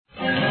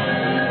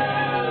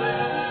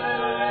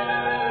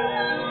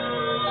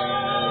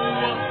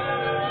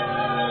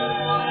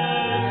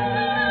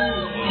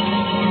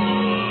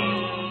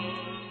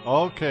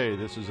Okay,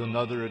 this is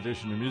another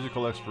edition of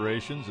Musical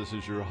Explorations. This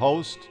is your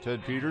host,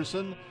 Ted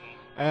Peterson,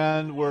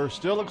 and we're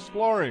still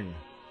exploring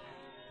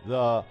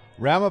the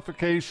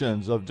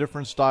ramifications of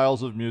different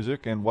styles of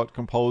music and what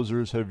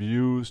composers have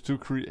used to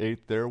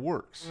create their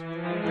works.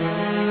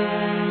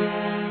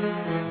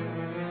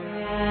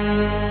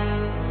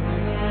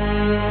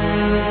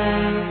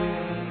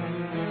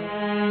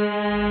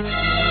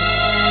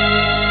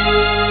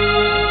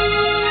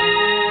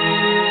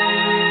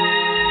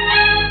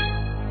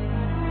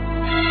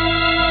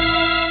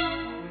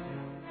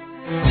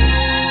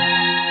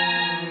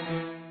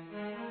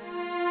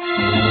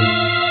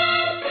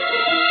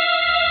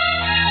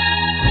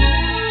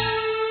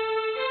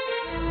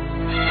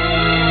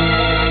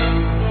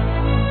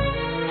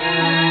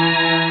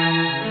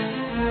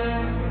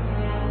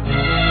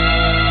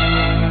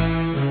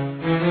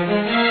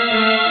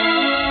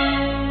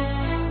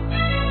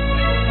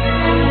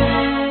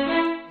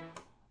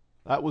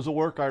 That was a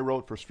work I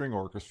wrote for string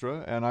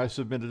orchestra, and I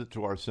submitted it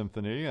to our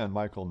symphony and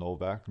Michael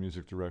Novak,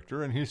 music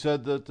director, and he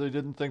said that they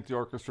didn't think the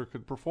orchestra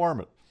could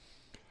perform it.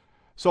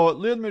 So it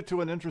led me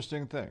to an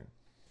interesting thing.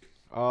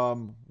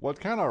 What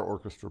can our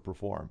orchestra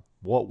perform?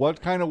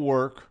 What kind of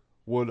work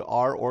would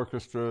our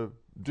orchestra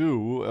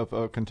do if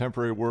a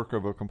contemporary work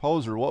of a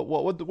composer? What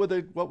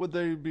would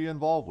they be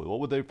involved with? What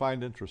would they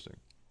find interesting?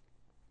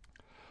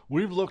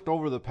 We've looked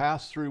over the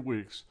past 3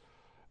 weeks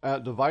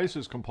at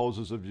devices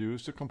composers have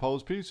used to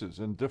compose pieces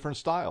in different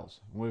styles.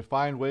 We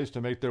find ways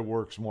to make their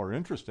works more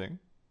interesting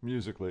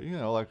musically,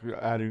 like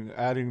adding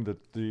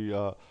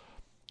the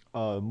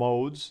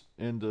modes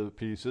into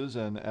pieces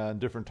and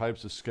different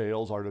types of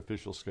scales,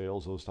 artificial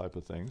scales, those type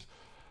of things.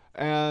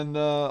 And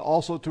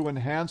also to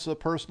enhance a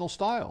personal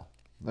style.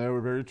 They were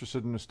very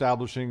interested in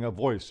establishing a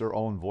voice, their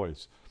own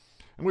voice.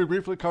 And we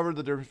briefly covered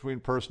the difference between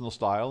personal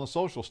style and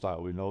social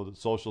style. We know that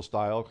social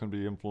style can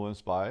be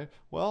influenced by,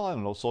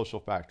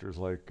 social factors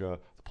like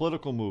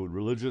political mood,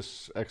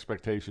 religious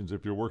expectations.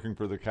 If you're working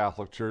for the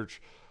Catholic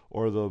Church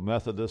or the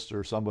Methodist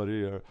or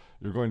somebody,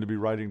 you're going to be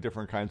writing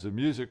different kinds of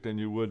music than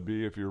you would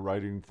be if you're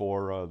writing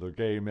for the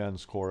gay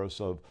men's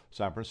chorus of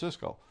San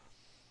Francisco.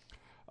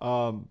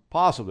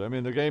 Possibly. I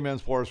mean, the gay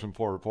men's chorus can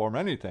perform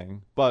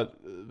anything, but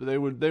they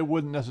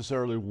wouldn't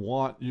necessarily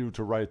want you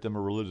to write them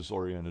a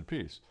religious-oriented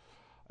piece.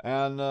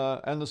 And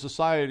the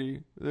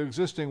society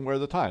existing where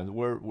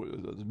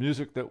the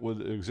music that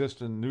would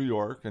exist in New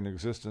York and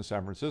exist in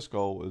San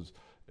Francisco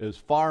is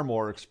far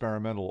more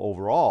experimental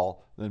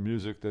overall than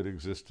music that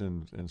exists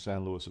in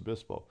San Luis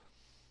Obispo.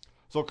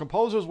 So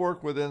composers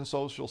work within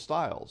social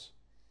styles.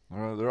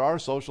 There are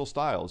social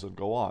styles that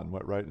go on.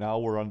 Right now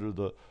we're under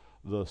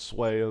the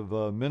sway of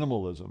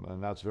minimalism,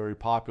 and that's very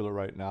popular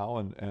right now,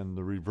 and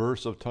the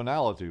reverse of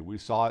tonality. We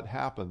saw it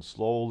happen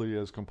slowly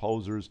as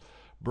composers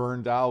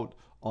burned out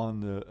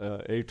on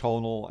the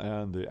atonal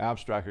and the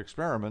abstract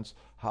experiments,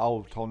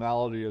 how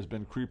tonality has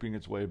been creeping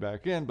its way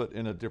back in, but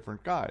in a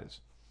different guise.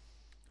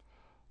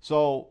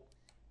 So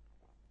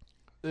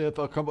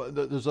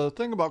there's a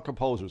thing about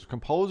composers.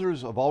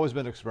 Composers have always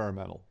been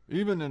experimental,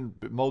 even in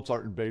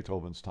Mozart and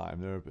Beethoven's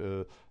time,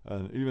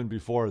 and even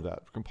before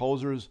that.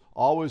 Composers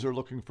always are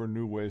looking for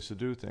new ways to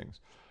do things.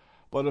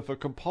 But if a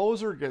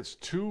composer gets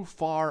too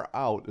far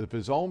out, if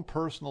his own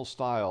personal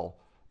style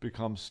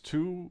becomes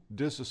too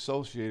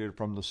disassociated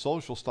from the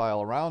social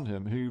style around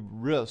him, he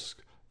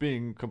risks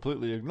being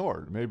completely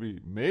ignored.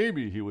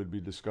 Maybe he would be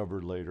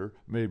discovered later,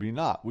 maybe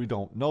not. We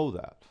don't know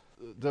that.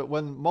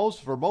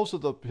 For most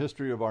of the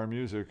history of our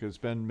music,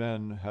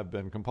 men have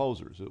been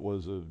composers. It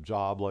was a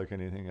job like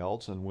anything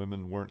else, and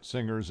women weren't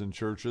singers in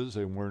churches.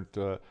 They weren't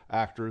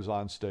actors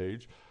on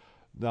stage.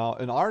 Now,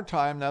 in our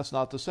time, that's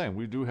not the same.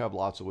 We do have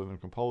lots of women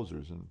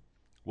composers, and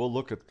we'll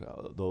look at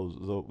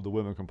the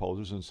women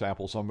composers and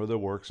sample some of their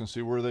works and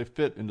see where they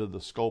fit into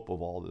the scope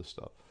of all this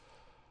stuff.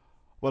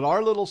 But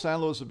our little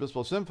San Luis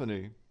Obispo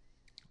Symphony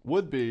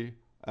would be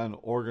an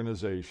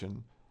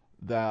organization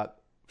that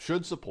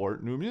should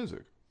support new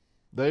music.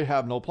 They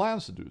have no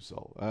plans to do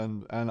so,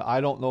 and I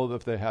don't know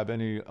if they have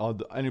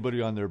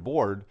anybody on their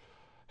board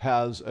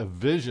has a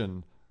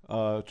vision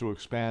to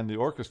expand the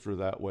orchestra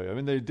that way. I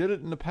mean, they did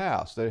it in the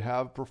past. They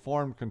have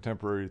performed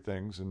contemporary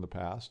things in the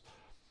past.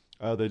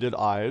 They did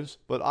Ives,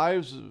 but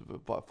Ives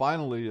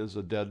finally is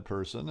a dead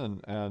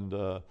person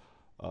and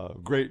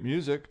great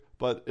music,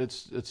 but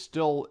it's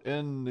still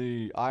in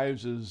the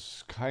Ives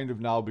is kind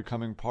of now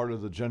becoming part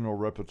of the general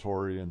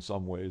repertory in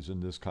some ways in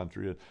this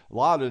country. A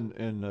lot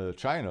in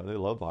China. They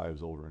love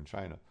Ives over in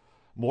China,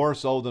 more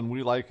so than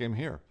we like him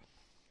here,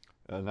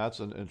 and that's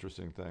an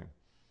interesting thing.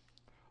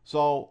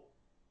 So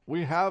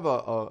we have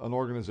an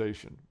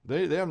organization.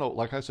 They have no,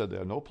 like I said, they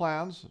have no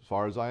plans as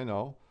far as I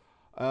know.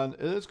 And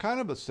it's kind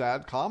of a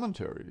sad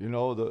commentary.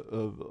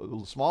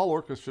 The small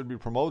orchestra should be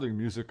promoting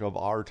music of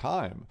our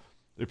time.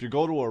 If you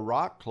go to a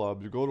rock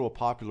club, you go to a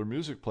popular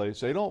music place,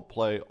 they don't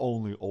play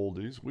only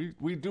oldies.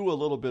 We do a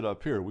little bit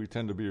up here. We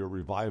tend to be a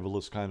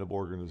revivalist kind of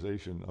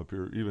organization up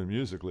here, even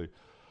musically.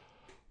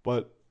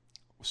 But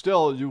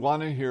still, you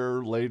want to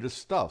hear latest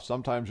stuff.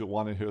 Sometimes you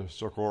want to hear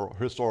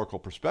historical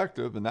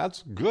perspective, and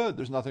that's good.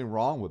 There's nothing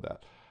wrong with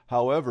that.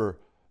 However,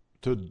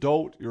 to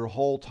dote your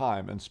whole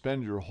time and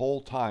spend your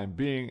whole time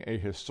being a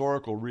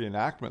historical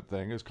reenactment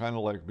thing is kind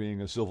of like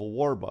being a Civil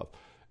War buff.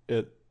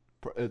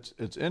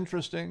 It's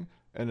interesting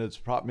and it's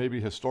maybe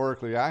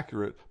historically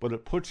accurate, but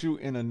it puts you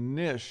in a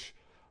niche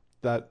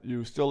that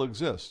you still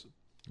exist.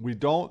 We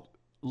don't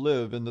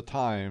live in the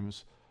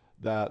times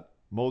that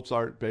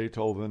Mozart,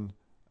 Beethoven,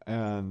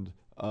 and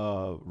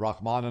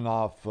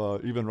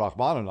Rachmaninoff, even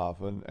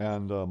Rachmaninoff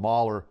and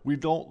Mahler, we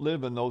don't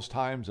live in those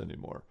times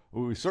anymore.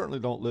 We certainly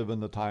don't live in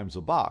the times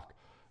of Bach.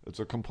 It's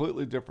a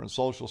completely different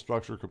social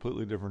structure,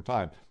 completely different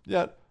time.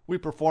 Yet, we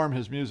perform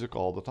his music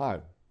all the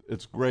time.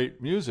 It's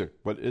great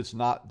music, but it's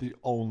not the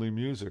only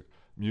music.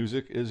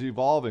 Music is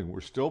evolving.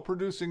 We're still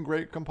producing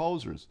great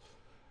composers,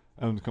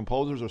 and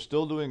composers are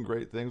still doing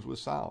great things with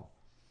sound.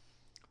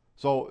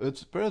 So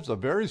it's a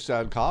very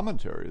sad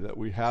commentary that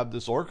we have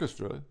this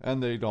orchestra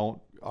and they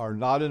are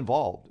not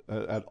involved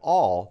at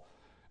all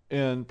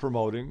in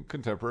promoting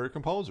contemporary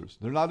composers.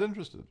 They're not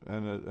interested,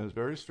 and it's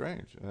very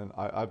strange. And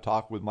I've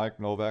talked with Mike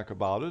Novak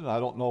about it, and I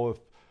don't know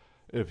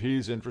if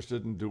he's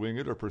interested in doing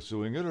it or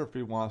pursuing it, or if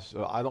he wants.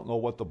 I don't know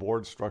what the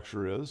board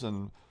structure is,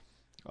 and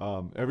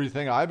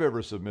everything I've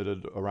ever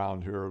submitted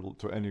around here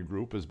to any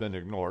group has been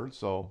ignored.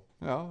 So,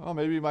 well,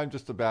 maybe I'm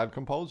just a bad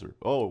composer.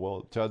 Oh,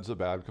 well, Ted's a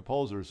bad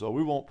composer, so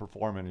we won't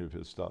perform any of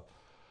his stuff.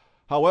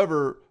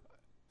 However,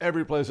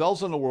 every place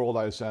else in the world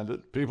I send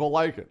it, people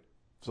like it.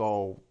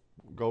 So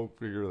go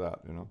figure that,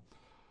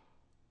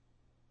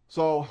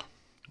 So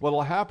what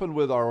will happen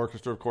with our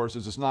orchestra, of course,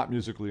 is it's not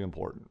musically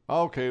important.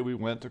 Okay, we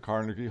went to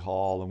Carnegie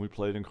Hall and we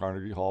played in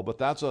Carnegie Hall, but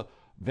that's a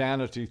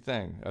vanity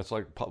thing. That's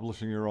like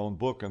publishing your own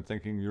book and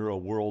thinking you're a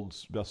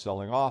world's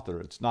best-selling author.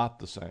 It's not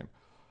the same.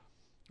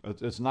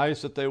 It's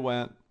nice that they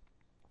went.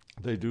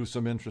 They do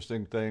some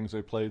interesting things.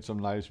 They played some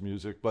nice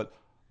music, but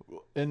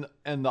in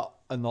the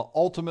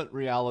ultimate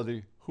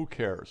reality, who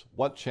cares?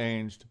 What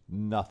changed?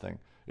 Nothing.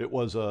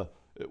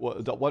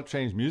 What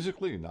changed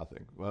musically?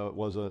 Nothing. It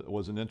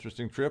was an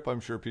interesting trip. I'm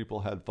sure people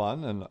had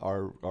fun, and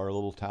our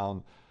little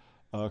town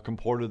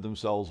comported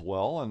themselves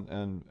well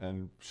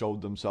and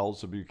showed themselves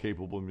to be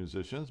capable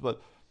musicians.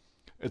 But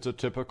it's a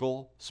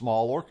typical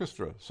small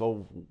orchestra.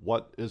 So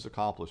what is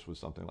accomplished with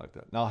something like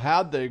that? Now,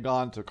 had they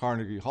gone to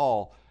Carnegie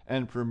Hall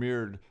and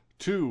premiered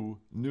 2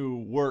 new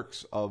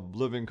works of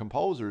living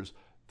composers,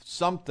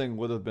 something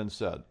would have been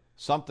said.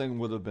 Something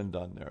would have been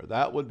done there.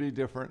 That would be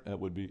different. It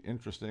would be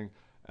interesting.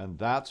 And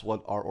that's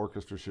what our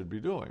orchestra should be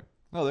doing.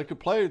 No, they could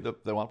play,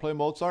 they want to play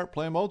Mozart,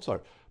 play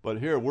Mozart. But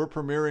here, we're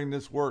premiering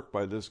this work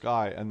by this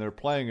guy, and they're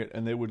playing it,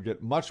 and they would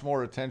get much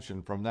more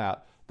attention from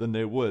that than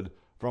they would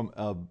from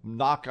a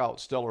knockout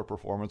stellar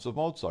performance of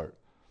Mozart.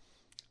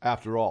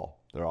 After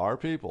all, there are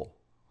people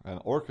and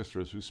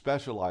orchestras who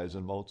specialize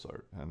in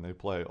Mozart, and they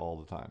play all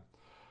the time.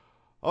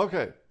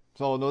 Okay,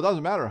 so no, it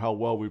doesn't matter how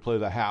well we play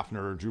the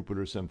Hafner or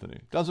Jupiter Symphony.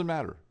 It doesn't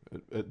matter.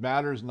 It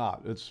matters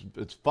not.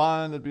 It's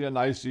fun. It'd be a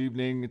nice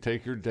evening.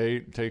 Take your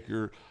date, take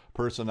your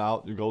person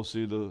out. You go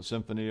see the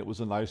symphony. It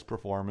was a nice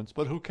performance.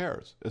 But who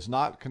cares? It's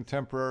not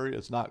contemporary.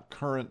 It's not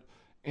current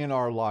in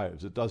our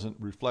lives. It doesn't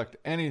reflect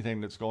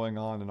anything that's going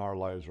on in our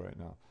lives right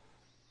now.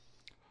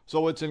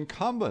 So it's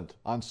incumbent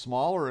on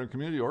smaller and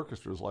community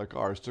orchestras like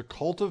ours to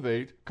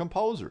cultivate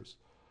composers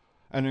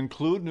and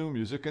include new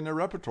music in their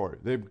repertory.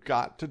 They've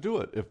got to do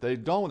it. If they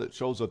don't, it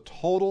shows a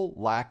total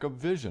lack of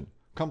vision.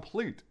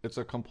 It's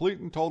a complete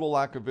and total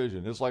lack of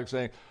vision. It's like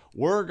saying,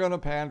 we're going to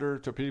pander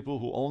to people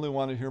who only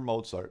want to hear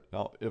Mozart.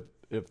 Now,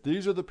 if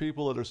these are the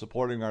people that are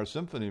supporting our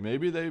symphony,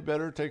 maybe they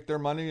better take their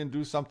money and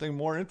do something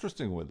more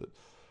interesting with it.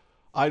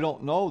 I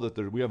don't know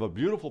that we have a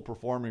beautiful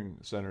performing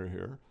center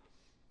here,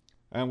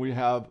 and we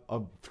have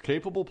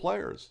capable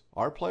players.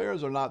 Our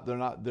players they're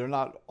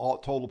not all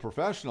total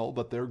professional,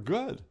 but they're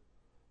good.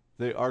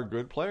 They are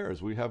good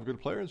players. We have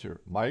good players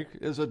here. Mike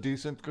is a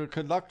decent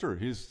conductor.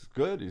 He's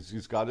good.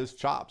 He's got his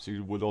chops. He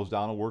goes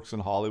down and works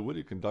in Hollywood.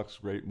 He conducts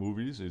great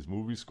movies. His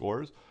movie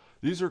scores.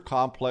 These are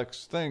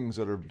complex things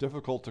that are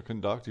difficult to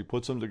conduct. He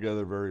puts them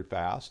together very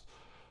fast.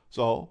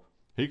 So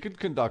he could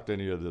conduct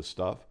any of this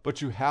stuff,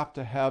 but you have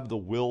to have the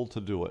will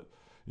to do it.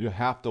 You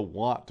have to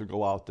want to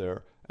go out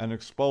there and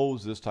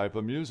expose this type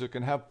of music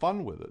and have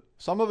fun with it.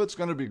 Some of it's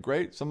going to be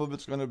great. Some of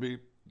it's going to be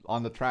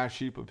on the trash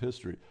heap of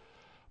history.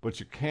 But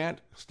you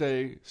can't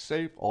stay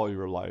safe all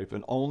your life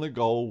and only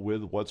go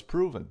with what's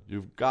proven.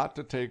 You've got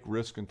to take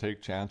risks and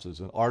take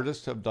chances. And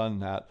artists have done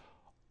that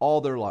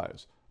all their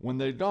lives. When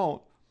they don't,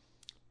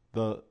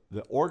 the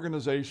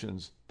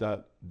organizations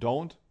that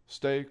don't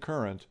stay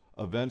current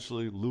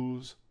eventually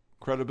lose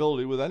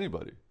credibility with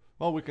anybody.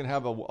 Well, we can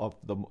have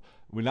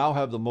we now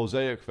have the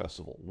Mosaic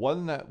Festival. What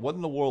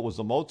in the world was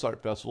the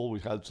Mozart Festival? We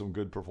had some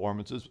good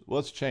performances. Well,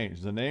 it's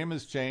changed. The name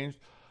has changed.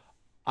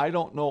 I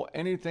don't know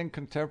anything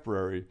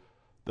contemporary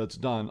that's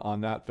done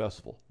on that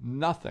festival.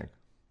 Nothing.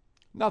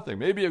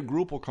 Maybe a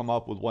group will come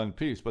up with one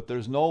piece, but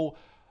there's no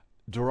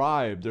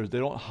drive. They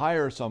don't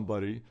hire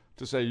somebody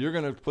to say, you're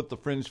going to put the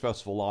Fringe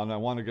Festival on. I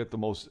want to get the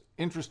most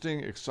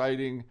interesting,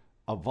 exciting,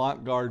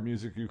 avant-garde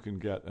music you can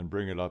get and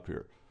bring it up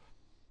here.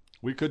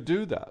 We could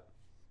do that,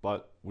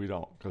 but we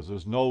don't because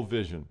there's no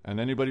vision. And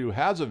anybody who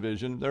has a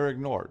vision, they're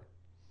ignored.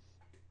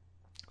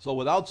 So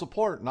without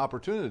support and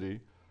opportunity,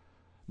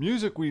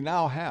 music we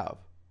now have,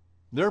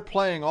 they're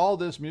playing all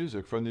this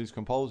music from these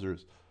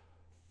composers.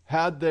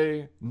 Had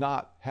they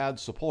not had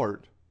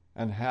support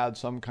and had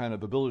some kind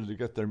of ability to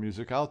get their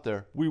music out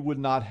there, we would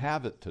not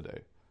have it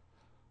today.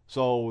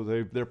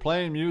 So they're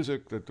playing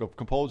music of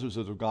composers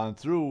that have gone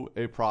through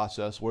a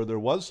process where there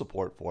was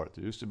support for it.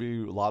 There used to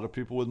be a lot of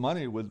people with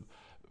money.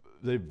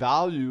 They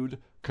valued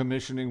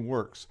commissioning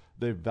works.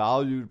 They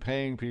valued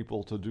paying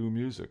people to do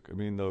music. I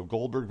mean, the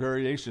Goldberg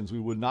variations, we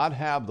would not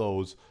have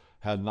those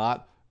had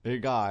not a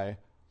guy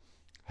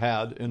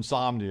had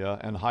insomnia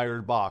and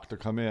hired Bach to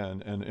come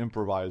in and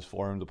improvise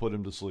for him to put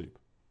him to sleep.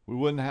 We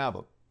wouldn't have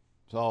him.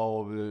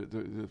 So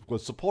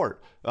with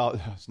support,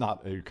 it's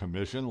not a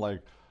commission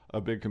like a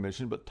big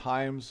commission, but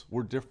times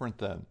were different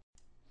then.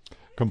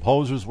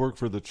 Composers worked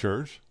for the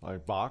church,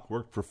 like Bach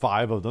worked for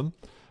 5 of them,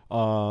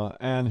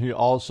 and he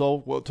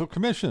also took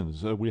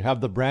commissions. We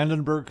have the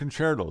Brandenburg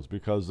concertos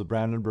because the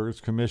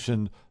Brandenburgs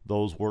commissioned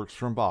those works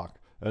from Bach,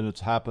 and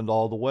it's happened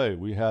all the way.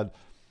 We had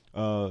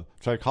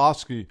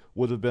Tchaikovsky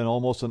would have been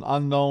almost an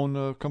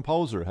unknown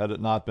composer had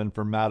it not been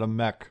for Madame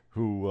Mech,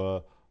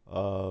 who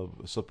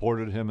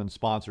supported him and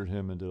sponsored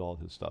him and did all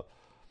his stuff.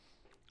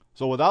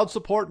 So without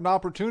support and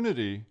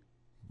opportunity,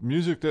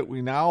 music that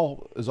we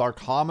now is our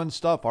common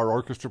stuff, our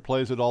orchestra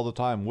plays it all the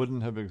time,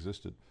 wouldn't have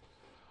existed.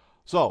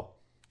 So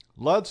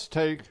let's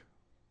take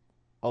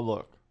a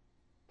look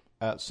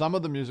at some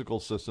of the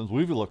musical systems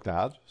we've looked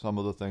at, some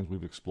of the things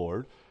we've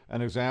explored,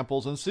 and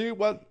examples, and see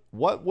what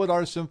would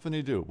our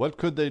symphony do? What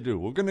could they do?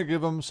 We're going to give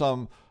them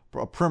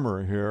a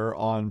primer here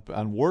on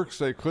works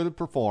they could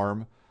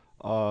perform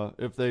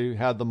if they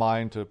had the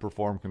mind to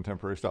perform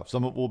contemporary stuff.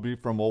 Some of it will be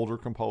from older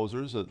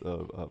composers that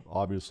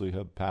obviously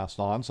have passed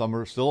on. Some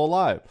are still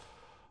alive.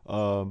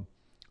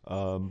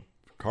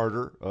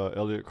 Carter,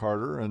 Elliott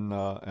Carter,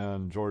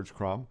 and George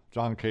Crumb.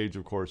 John Cage,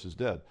 of course, is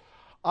dead.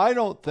 I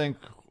don't think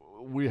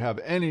we have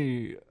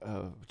any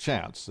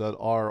chance that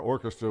our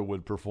orchestra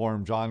would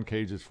perform John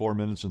Cage's 4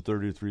 minutes and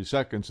 33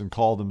 seconds and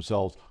call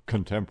themselves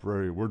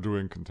contemporary. We're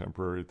doing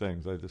contemporary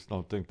things. I just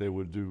don't think they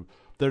would do.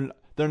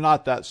 They're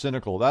not that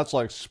cynical. That's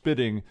like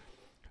spitting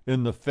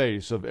in the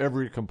face of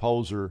every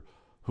composer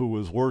who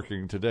is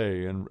working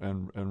today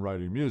and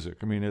writing music.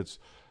 I mean, it's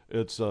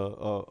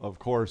of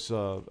course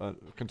a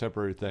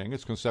contemporary thing.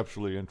 It's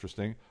conceptually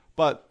interesting,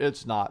 but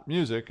it's not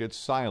music. It's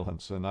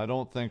silence. And I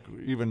don't think,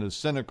 even as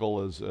cynical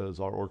as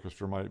our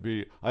orchestra might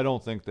be, I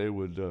don't think they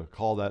would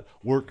call that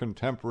we're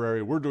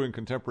contemporary. We're doing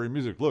contemporary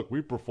music. Look,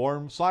 we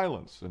perform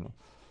silence. You know.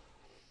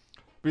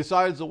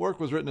 Besides, the work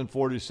was written in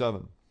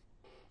 1947.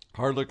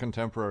 Hardly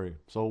contemporary.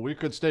 So we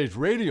could stage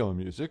radio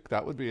music.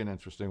 That would be an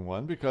interesting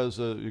one because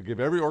you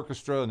give every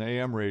orchestra an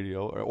AM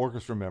radio, or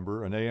orchestra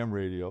member an AM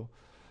radio,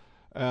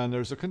 and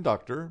there's a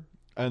conductor,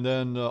 and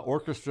then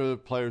orchestra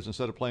players,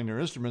 instead of playing their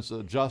instruments,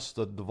 adjust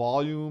the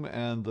volume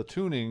and the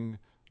tuning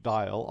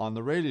dial on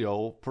the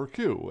radio per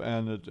cue,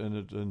 and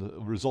the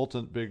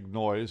resultant big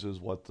noise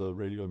is what the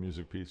radio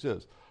music piece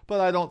is.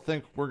 But I don't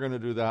think we're going to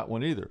do that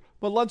one either.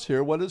 But let's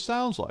hear what it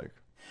sounds like.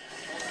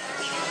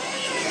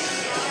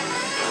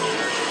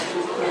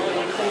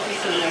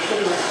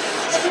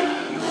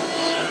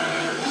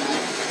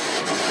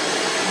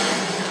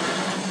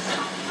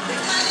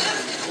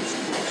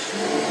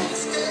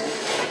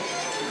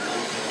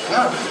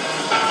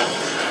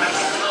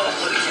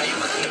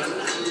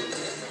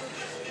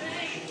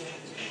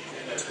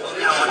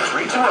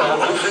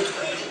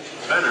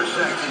 Better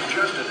sex is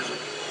just as...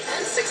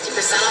 And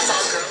 60% off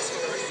all girls.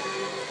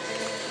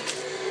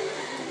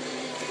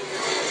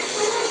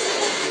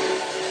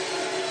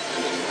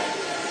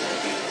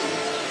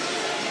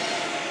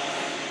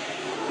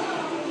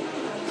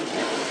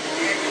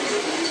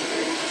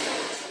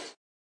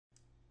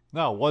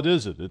 Now, what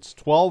is it? It's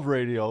 12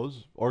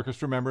 radios.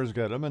 Orchestra members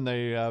get them, and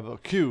they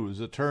have cues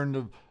that turn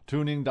the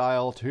tuning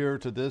dial here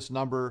to this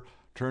number,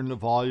 turn the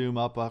volume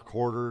up a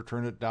quarter,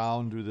 turn it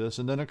down, do this,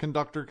 and then a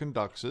conductor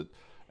conducts it.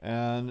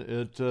 And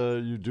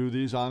you do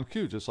these on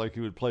cue, just like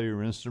you would play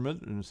your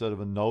instrument. And instead of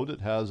a note,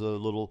 it has a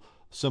little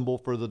symbol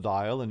for the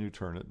dial, and you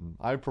turn it. And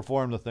I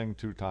performed the thing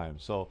 2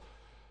 times, so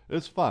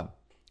it's fun.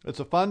 It's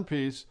a fun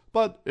piece,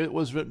 but it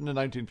was written in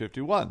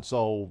 1951.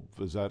 So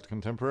is that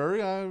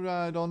contemporary?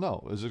 I don't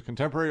know. Is it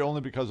contemporary only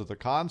because of the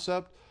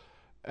concept?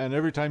 And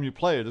every time you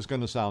play it, it's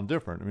going to sound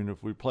different. I mean,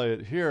 if we play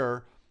it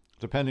here,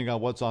 depending on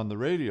what's on the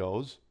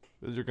radios,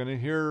 you're going to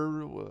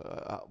hear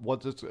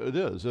what it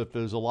is. If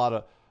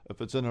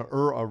it's in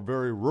a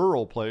very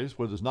rural place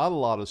where there's not a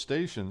lot of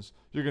stations,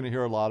 you're going to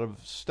hear a lot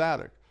of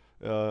static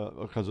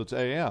because it's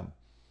AM.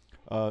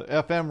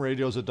 FM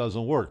radios, it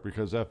doesn't work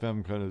because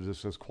FM kind of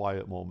just has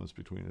quiet moments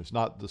between. It's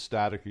not the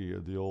staticky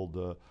of the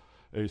old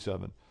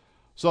A7.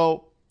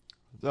 So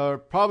they're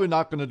probably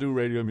not going to do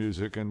radio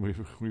music, and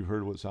we've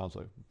heard what it sounds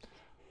like.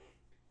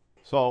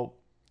 So,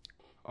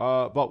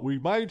 but we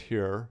might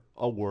hear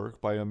a work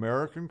by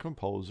American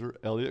composer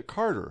Elliott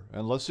Carter,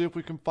 and let's see if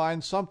we can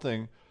find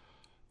something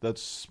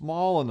that's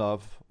small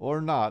enough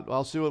or not.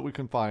 I'll see what we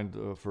can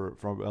find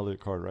from Elliott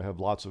Carter. I have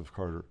lots of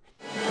Carter.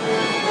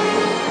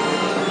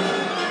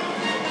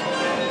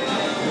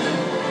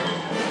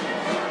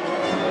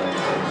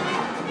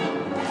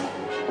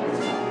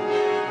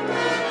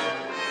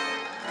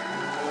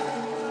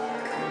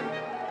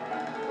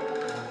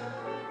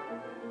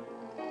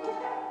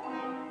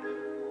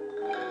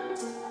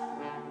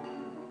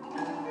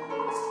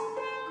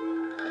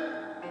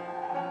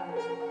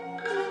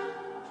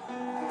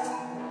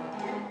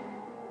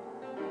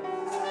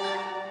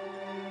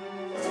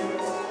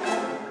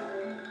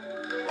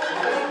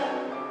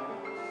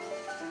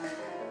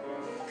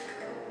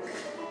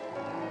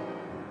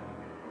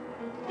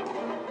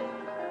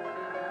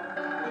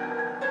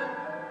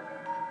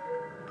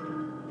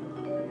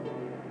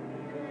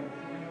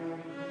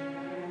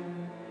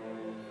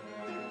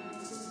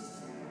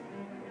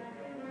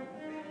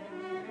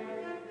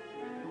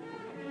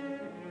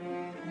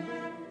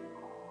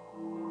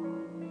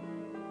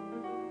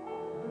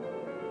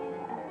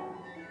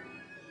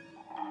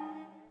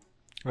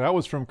 That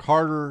was from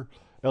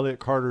Elliott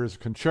Carter's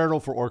Concerto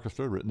for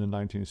Orchestra, written in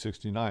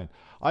 1969.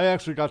 I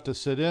actually got to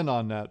sit in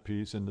on that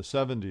piece in the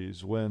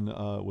 70s when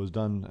it was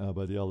done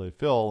by the LA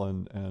Phil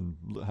and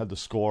had the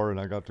score, and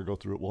I got to go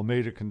through it. Well,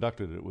 Maida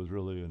conducted it. It was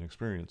really an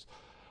experience.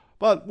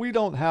 But we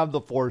don't have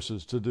the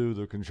forces to do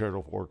the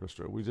Concerto for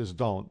Orchestra. We just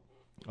don't.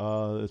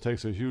 It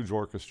takes a huge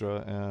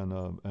orchestra and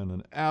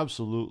an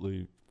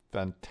absolutely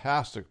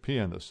fantastic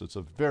pianist. It's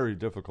a very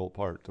difficult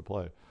part to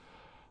play.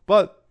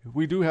 But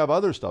we do have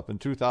other stuff. In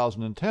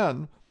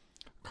 2010,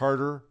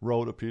 Carter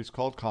wrote a piece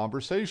called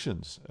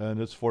Conversations, and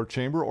it's for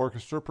chamber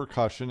orchestra,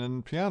 percussion,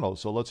 and piano.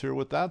 So let's hear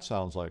what that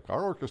sounds like.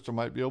 Our orchestra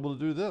might be able to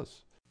do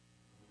this.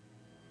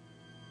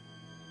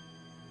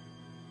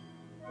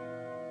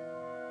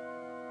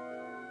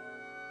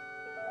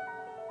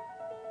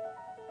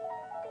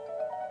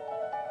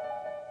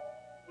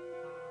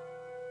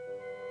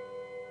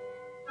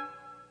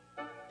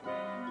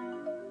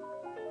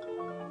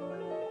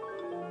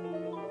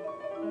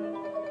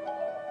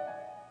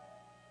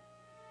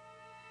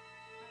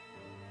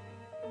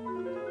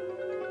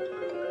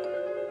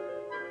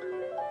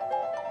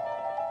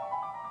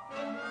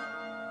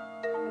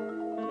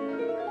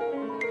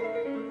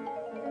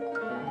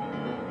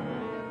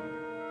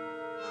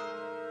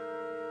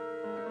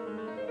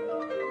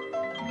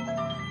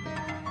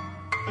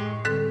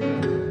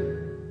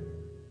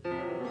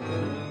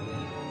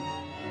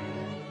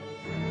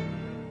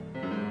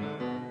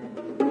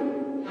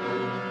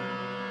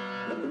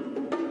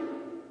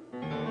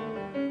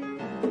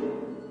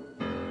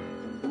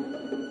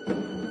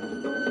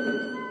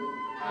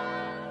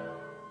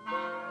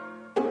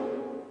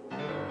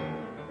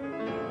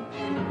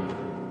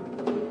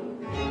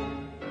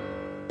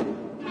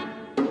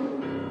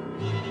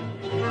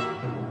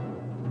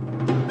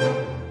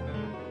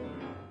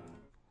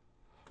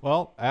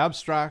 Well,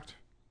 abstract,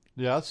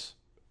 yes,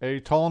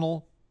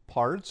 atonal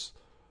parts,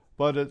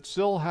 but it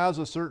still has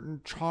a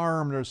certain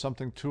charm. There's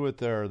something to it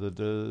there that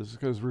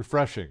is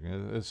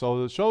refreshing.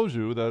 So it shows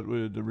you that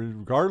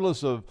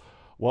regardless of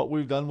what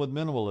we've done with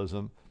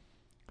minimalism,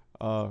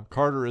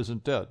 Carter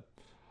isn't dead.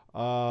 We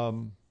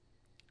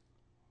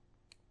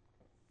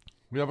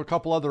have a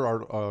couple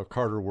other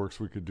Carter works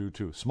we could do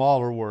too.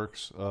 Smaller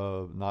works,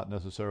 not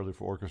necessarily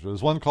for orchestra.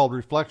 There's one called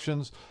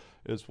Reflections.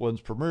 It's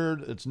one's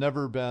premiered. It's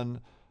never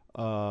been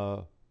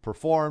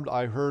performed.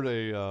 I heard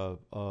a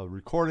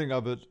recording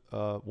of it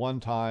one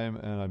time,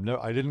 and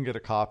I didn't get a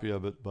copy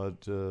of it,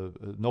 but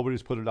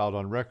nobody's put it out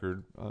on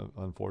record,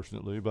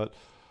 unfortunately. But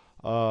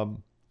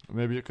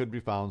maybe it could be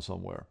found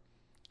somewhere.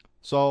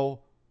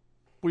 So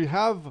we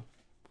have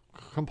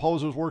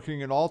composers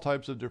working in all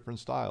types of different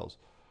styles.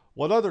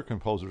 What other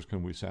composers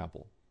can we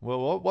sample?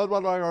 Well, what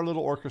did our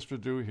little orchestra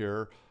do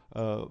here?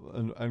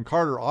 And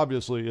Carter,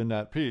 obviously, in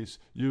that piece,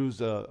 used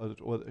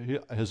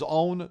his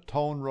own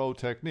tone row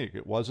technique.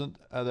 It wasn't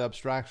an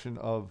abstraction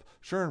of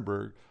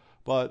Schoenberg,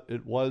 but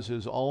it was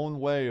his own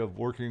way of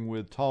working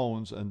with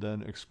tones and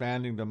then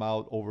expanding them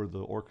out over the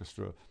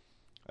orchestra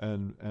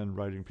and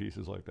writing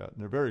pieces like that.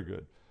 And they're very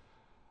good.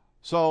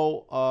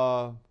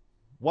 So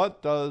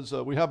what does,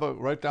 we have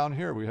right down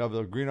here, we have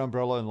the Green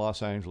Umbrella in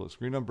Los Angeles.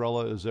 Green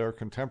Umbrella is their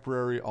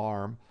contemporary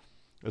arm.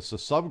 It's a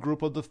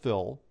subgroup of the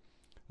Phil,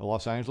 the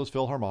Los Angeles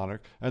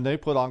Philharmonic, and they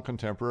put on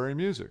contemporary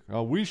music.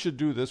 Now, we should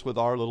do this with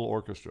our little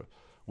orchestra.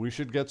 We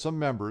should get some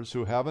members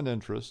who have an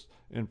interest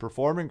in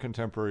performing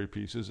contemporary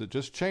pieces,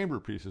 just chamber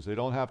pieces. They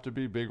don't have to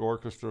be big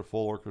orchestra,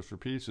 full orchestra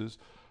pieces,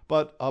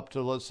 but up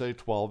to, let's say,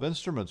 12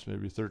 instruments,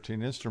 maybe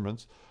 13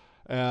 instruments,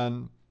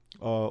 and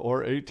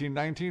or 18,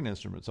 19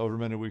 instruments, however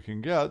many we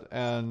can get,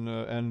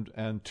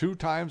 and 2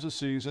 times a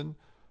season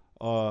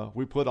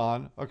we put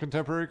on a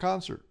contemporary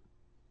concert.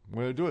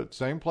 We do it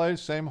same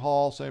place, same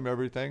hall, same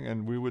everything,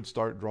 and we would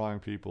start drawing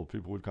people.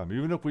 People would come.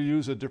 Even if we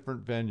use a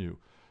different venue,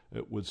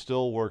 it would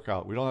still work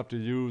out. We don't have to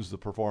use the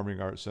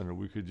Performing Arts Center.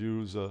 We could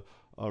use a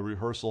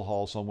rehearsal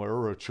hall somewhere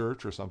or a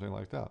church or something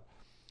like that.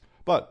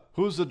 But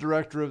who's the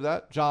director of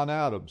that? John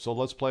Adams. So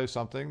let's play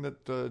something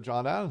that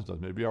John Adams does.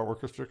 Maybe our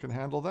orchestra can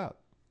handle that.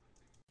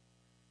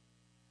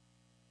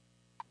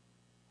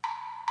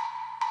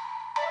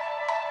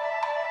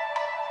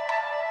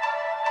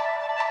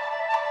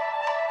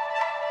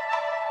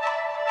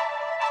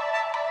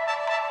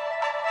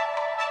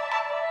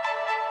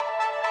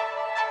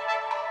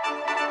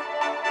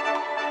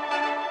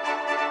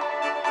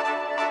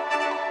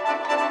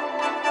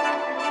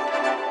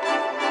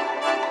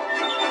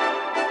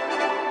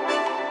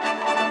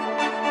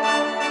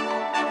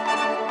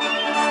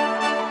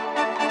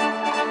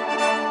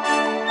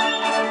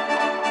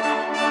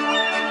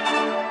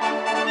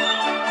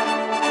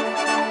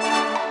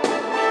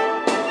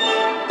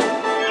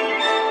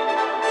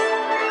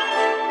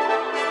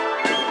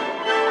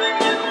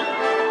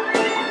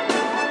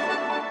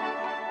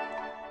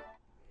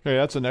 Okay,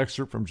 that's an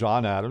excerpt from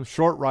John Adams,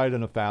 Short Ride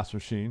in a Fast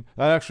Machine.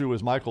 That actually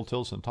was Michael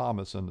Tilson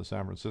Thomas and the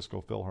San Francisco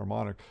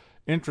Philharmonic.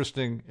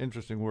 Interesting,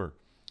 interesting work.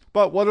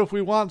 But what if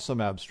we want some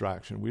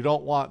abstraction? We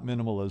don't want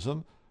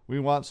minimalism. We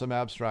want some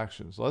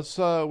abstractions.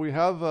 We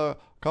have a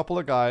couple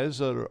of guys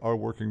that are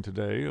working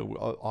today.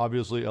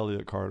 Obviously,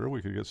 Elliot Carter.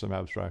 We could get some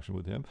abstraction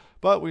with him.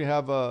 But we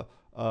have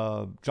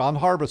John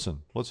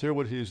Harbison. Let's hear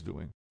what he's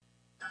doing.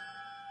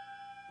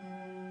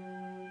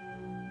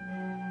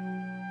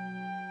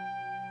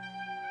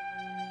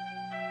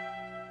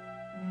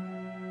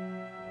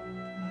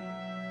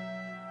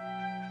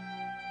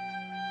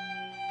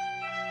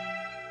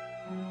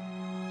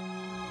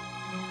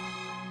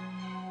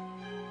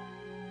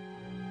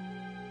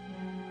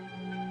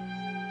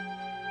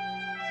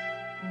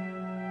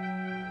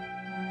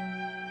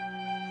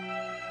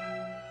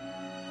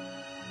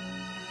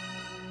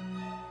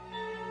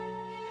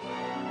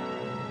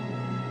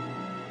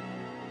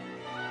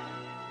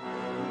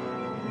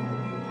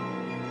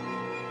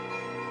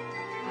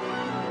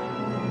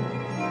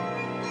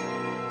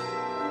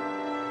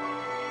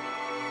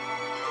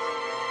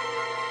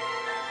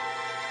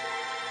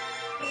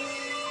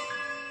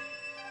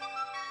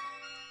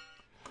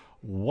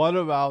 What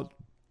about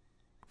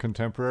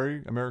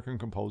contemporary American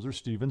composer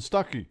Stephen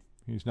Stuckey?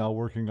 He's now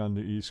working on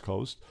the East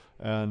Coast,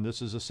 and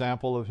this is a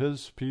sample of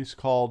his piece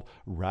called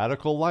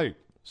Radical Light,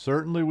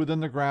 certainly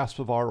within the grasp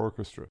of our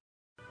orchestra.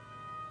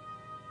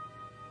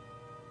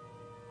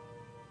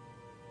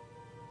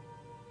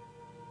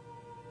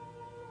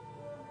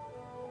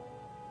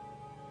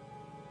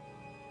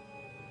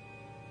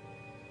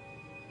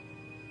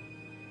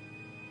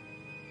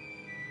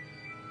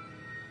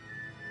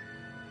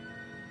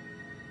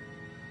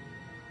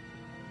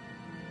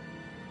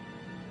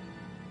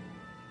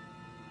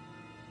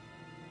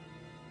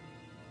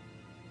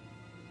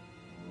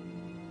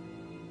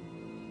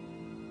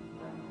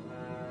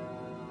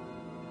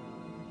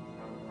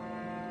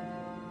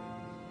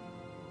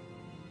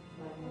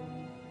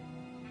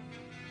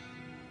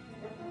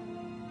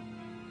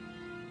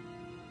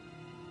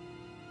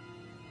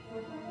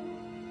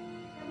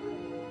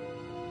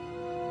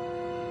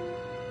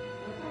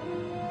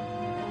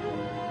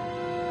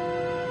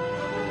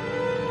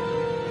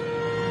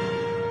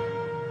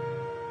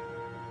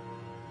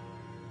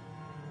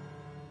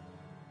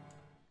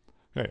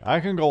 Okay, I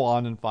can go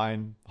on and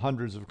find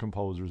hundreds of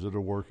composers that are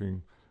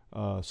working.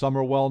 Some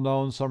are well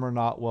known, some are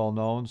not well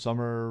known,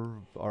 some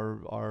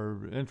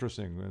are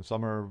interesting, and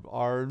some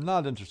are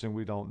not interesting.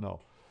 We don't know.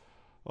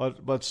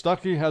 But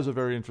Stuckey has a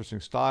very interesting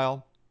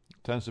style.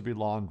 Tends to be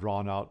long,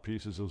 drawn out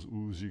pieces, those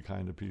oozy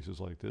kind of pieces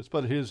like this.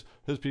 But his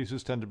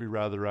pieces tend to be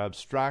rather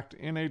abstract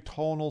in a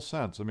tonal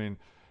sense. I mean,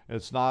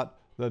 it's not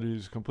that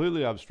he's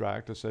completely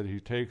abstract. I said he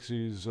takes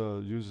these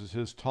uses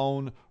his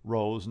tone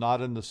rows,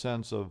 not in the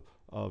sense of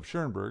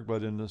Schoenberg,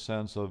 but in the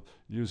sense of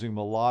using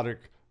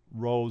melodic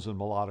rows and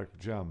melodic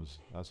gems.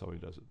 That's how he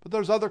does it. But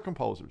there's other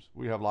composers.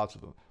 We have lots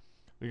of them.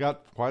 We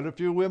got quite a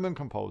few women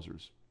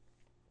composers.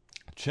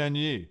 Chen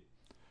Yi,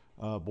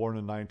 born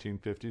in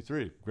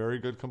 1953. Very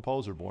good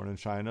composer, born in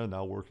China,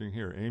 now working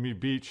here. Amy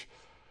Beach,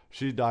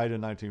 she died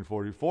in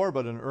 1944,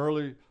 but an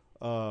early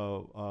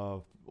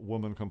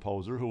woman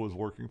composer who was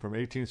working from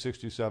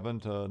 1867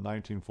 to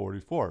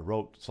 1944,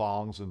 wrote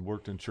songs and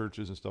worked in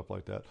churches and stuff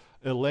like that.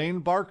 Elaine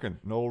Barkin,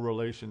 no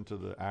relation to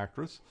the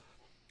actress,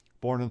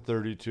 born in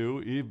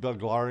 32. Eve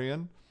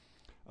Beglarian,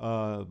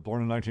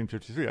 born in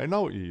 1953. I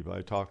know Eve.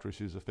 I talked to her.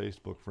 She's a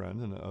Facebook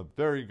friend and a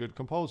very good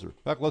composer.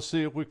 In fact, let's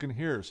see if we can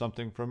hear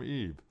something from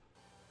Eve.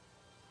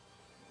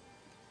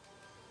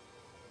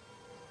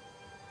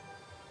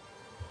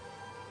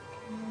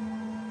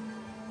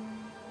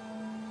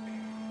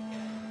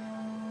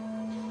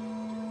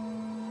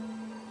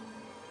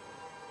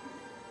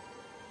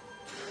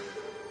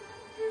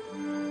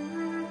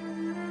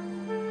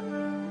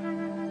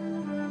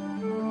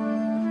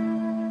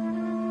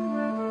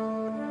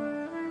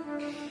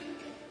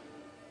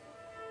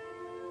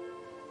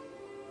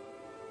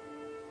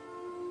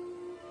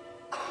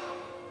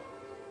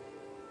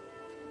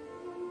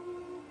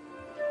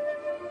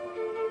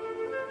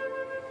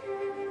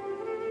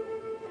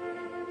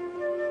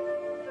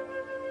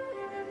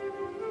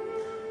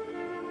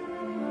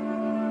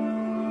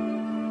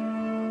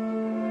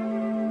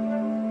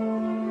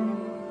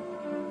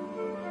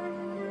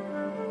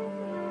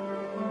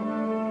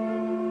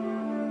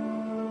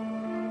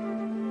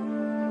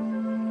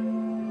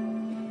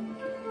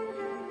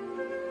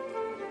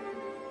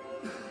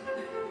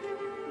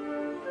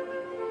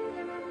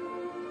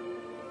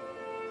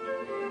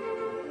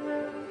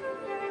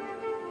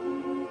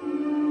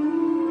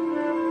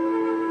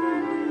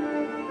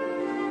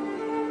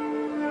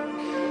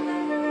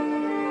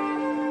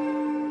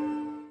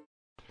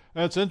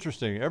 It's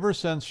interesting. Ever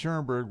since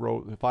Schoenberg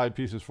wrote 5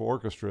 pieces for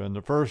orchestra, and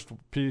the first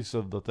piece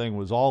of the thing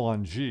was all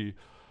on G,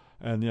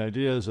 and the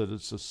idea is that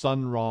it's a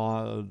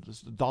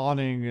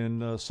dawning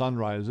and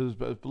sunrises.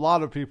 But a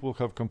lot of people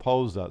have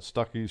composed that.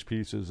 Stuckey's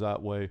pieces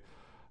that way.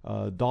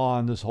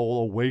 Dawn, this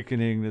whole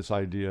awakening, this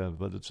idea,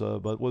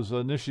 but was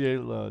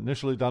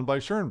initially done by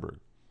Schoenberg.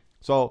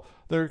 So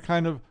they're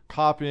kind of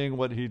copying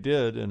what he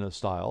did in a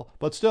style,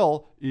 but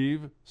still,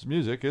 Eve's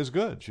music is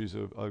good. She's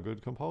a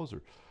good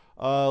composer.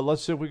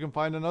 Let's see if we can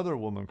find another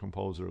woman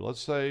composer.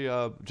 Let's say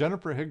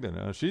Jennifer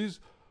Higdon. She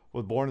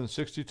was born in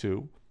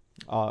 '62,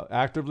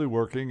 actively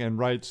working and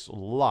writes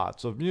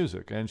lots of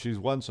music. And she's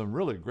won some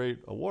really great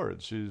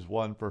awards. She's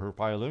won for her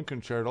violin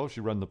concerto.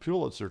 She won the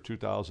Pulitzer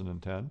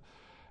 2010.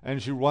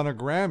 And she won a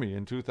Grammy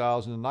in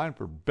 2009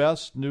 for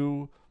Best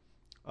New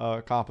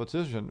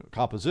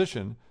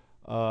composition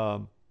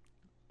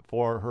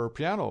for her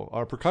piano,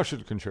 or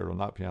percussion concerto,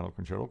 not piano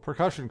concerto,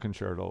 percussion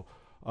concerto.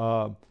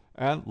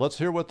 And let's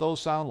hear what those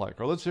sound like.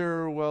 Or let's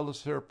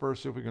hear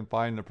first, see if we can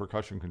find the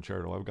percussion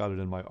concerto. I've got it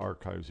in my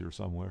archives here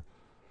somewhere.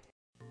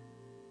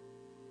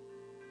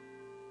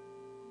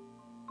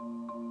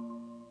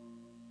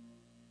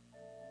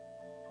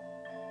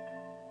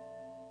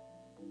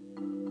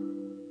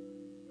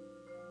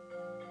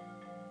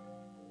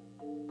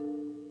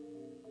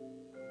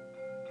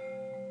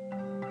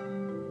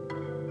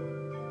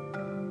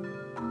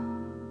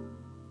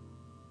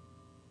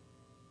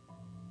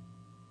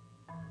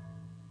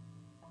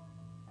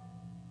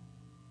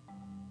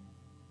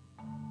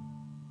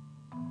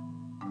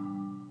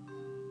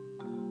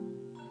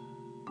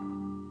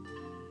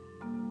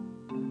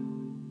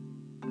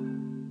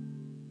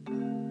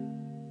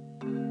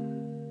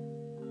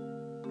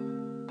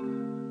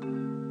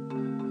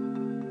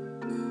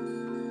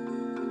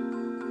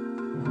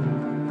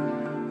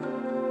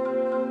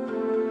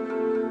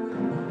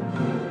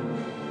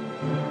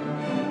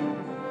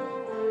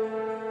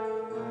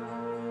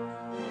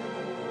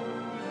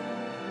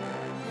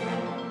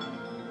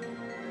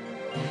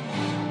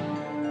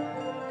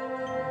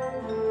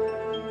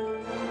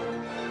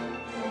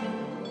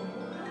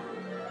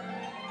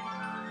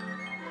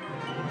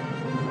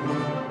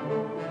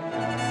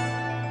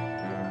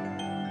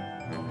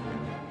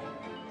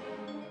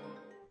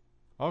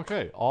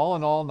 Okay, all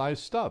in all, nice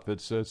stuff.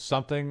 It's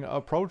something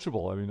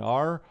approachable. I mean,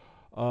 our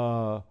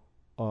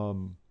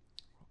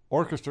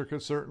orchestra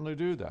could certainly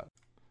do that.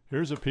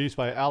 Here's a piece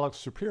by Alex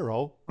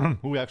Shapiro,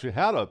 who we actually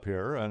had up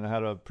here and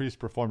had a piece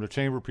performed, a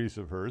chamber piece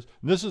of hers.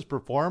 And this is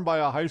performed by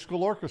a high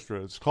school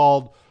orchestra. It's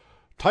called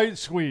Tight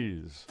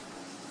Squeeze.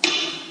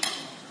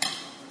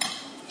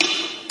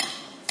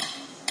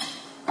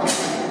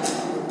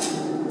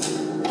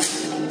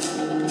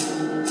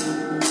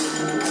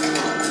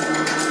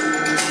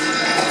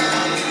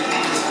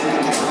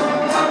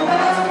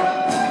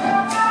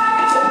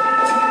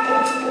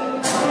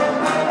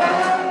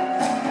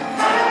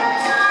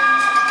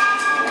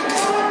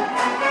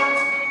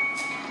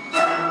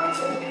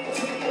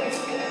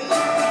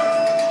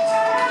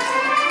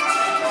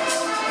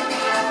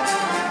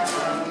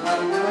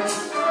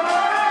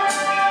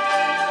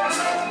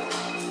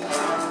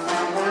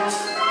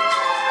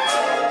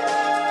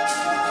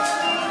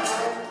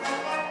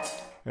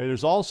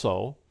 There's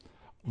also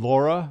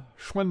Laura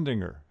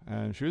Schwendinger,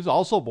 and she was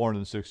also born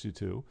in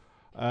 '62.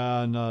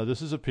 And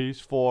this is a piece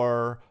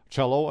for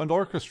cello and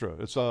orchestra.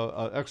 It's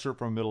an excerpt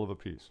from the middle of a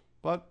piece,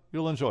 but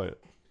you'll enjoy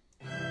it.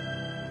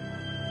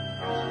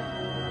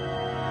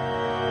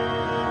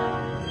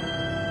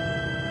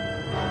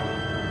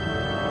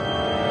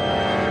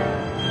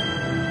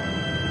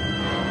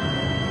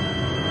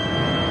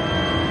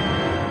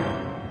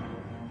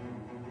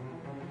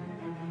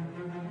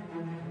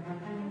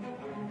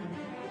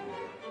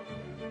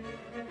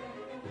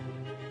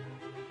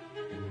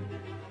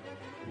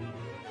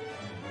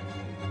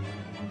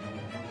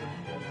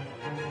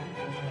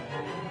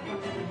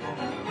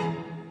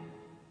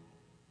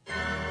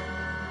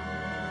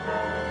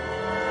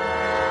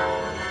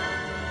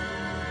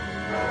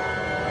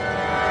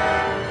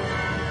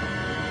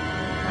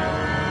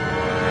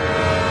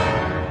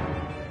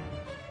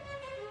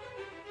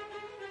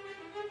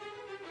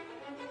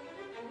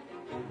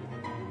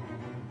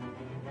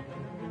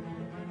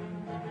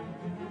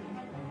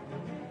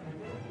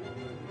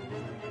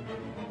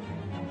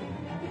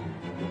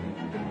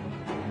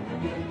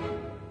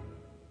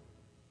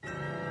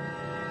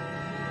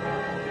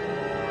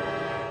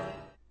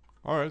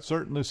 All right,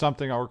 certainly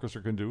something our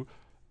orchestra can do.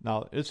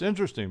 Now, it's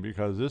interesting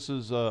because this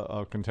is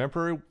a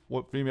contemporary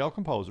female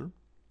composer.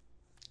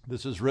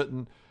 This is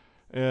written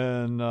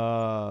in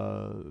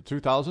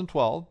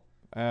 2012,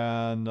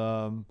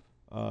 and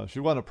she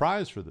won a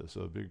prize for this,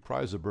 a big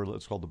prize of Berlin.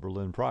 It's called the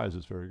Berlin Prize.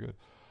 It's very good.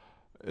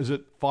 Is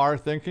it far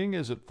thinking?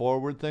 Is it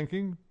forward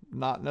thinking?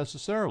 Not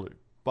necessarily,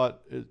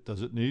 but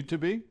does it need to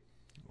be?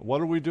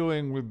 What are we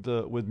doing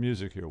with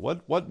music here?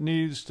 What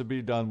needs to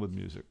be done with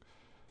music?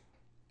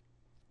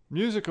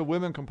 Music of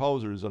women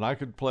composers, and I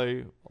could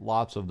play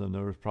lots of them.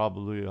 There's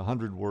probably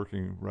 100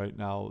 working right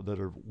now that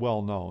are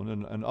well known,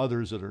 and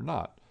others that are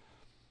not.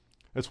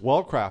 It's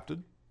well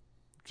crafted,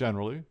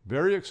 generally,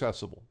 very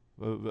accessible.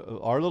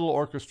 Our little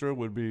orchestra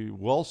would be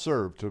well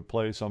served to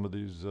play some of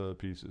these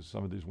pieces,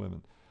 some of these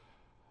women.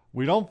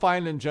 We don't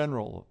find in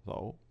general,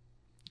 though,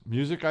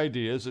 music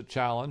ideas that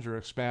challenge or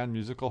expand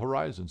musical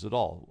horizons at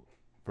all.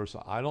 First,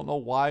 I don't know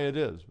why it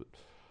is,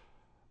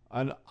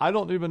 and I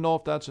don't even know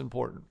if that's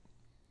important.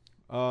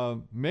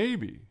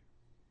 Maybe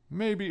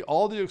maybe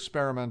all the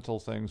experimental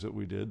things that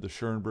we did, the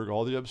Schoenberg,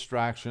 all the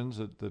abstractions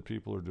that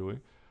people are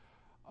doing,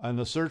 and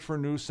the search for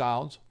new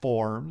sounds,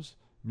 forms,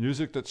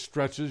 music that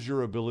stretches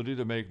your ability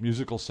to make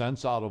musical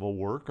sense out of a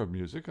work of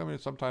music. I mean,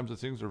 sometimes the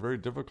things are very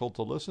difficult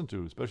to listen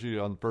to, especially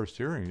on first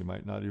hearing. You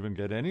might not even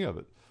get any of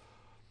it.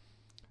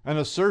 And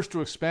a search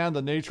to expand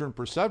the nature and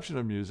perception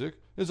of music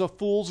is a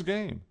fool's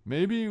game.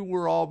 Maybe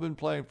we're all been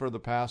playing for the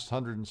past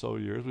 100 and so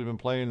years. We've been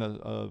playing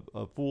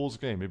a fool's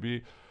game.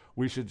 Maybe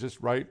we should just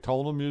write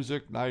tonal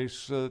music,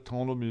 nice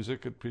tonal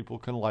music that people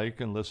can like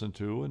and listen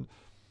to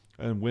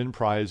and win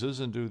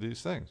prizes and do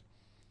these things.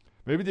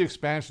 Maybe the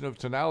expansion of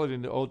tonality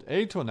into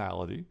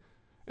atonality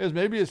is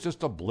maybe it's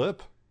just a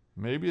blip.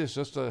 Maybe it's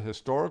just a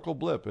historical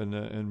blip.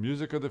 In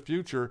music of the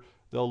future,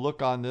 they'll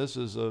look on this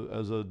as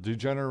a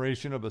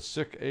degeneration of a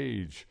sick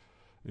age.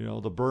 You know,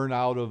 the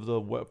burnout of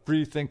the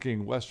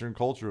free-thinking Western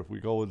culture if we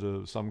go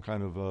into some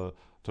kind of a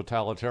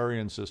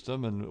totalitarian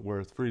system and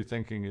where free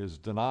thinking is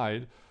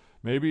denied.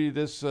 Maybe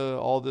this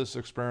all this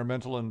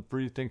experimental and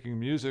free-thinking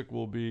music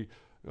will be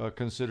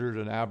considered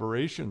an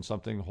aberration,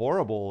 something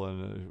horrible,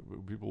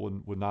 and people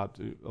would not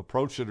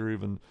approach it or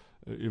even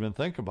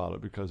think about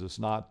it because it's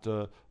not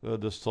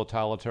this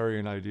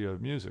totalitarian idea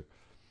of music.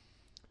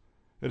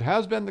 It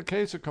has been the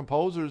case of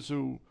composers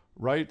who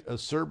write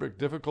acerbic,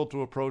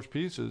 difficult-to-approach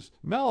pieces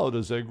mellowed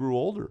as they grew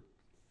older.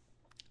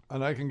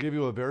 And I can give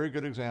you a very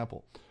good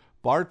example.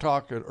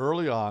 Bartók,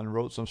 early on,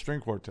 wrote some string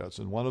quartets,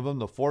 and one of them,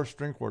 the fourth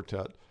string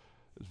quartet,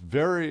 is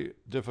very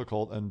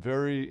difficult and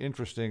very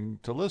interesting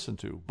to listen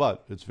to,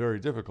 but it's very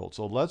difficult.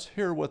 So let's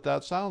hear what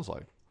that sounds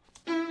like.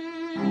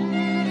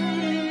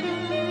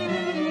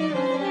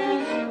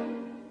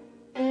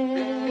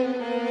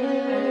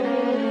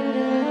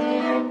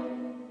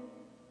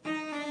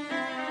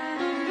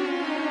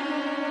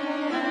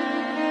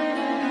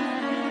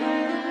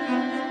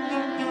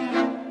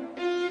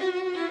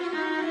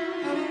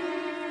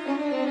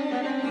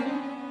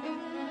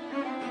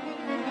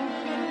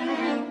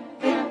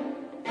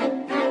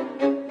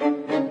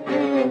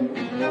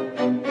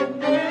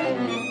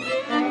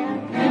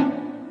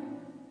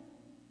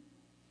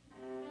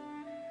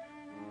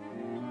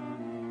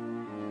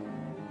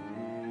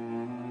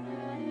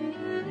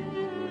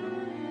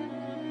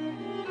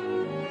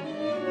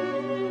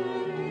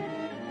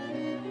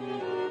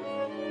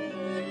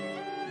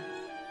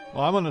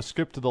 Well, I'm going to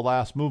skip to the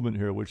last movement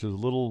here, which is a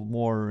little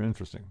more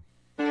interesting.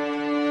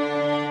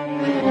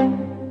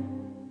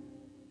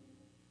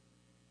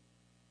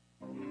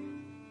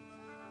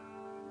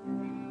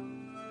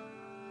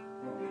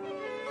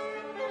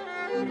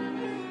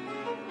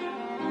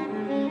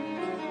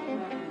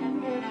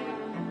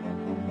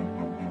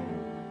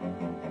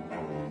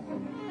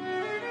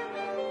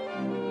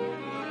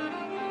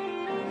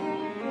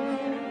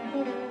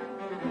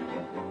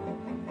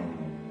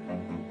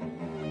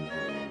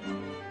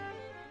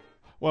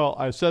 Well,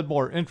 I said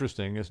more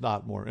interesting. It's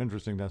not more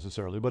interesting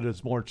necessarily, but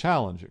it's more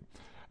challenging.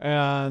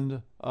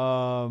 And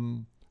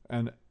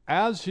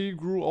as he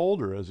grew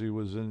older, as he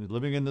was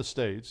living in the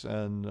States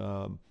and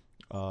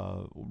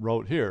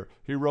wrote here,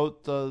 he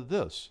wrote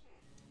this.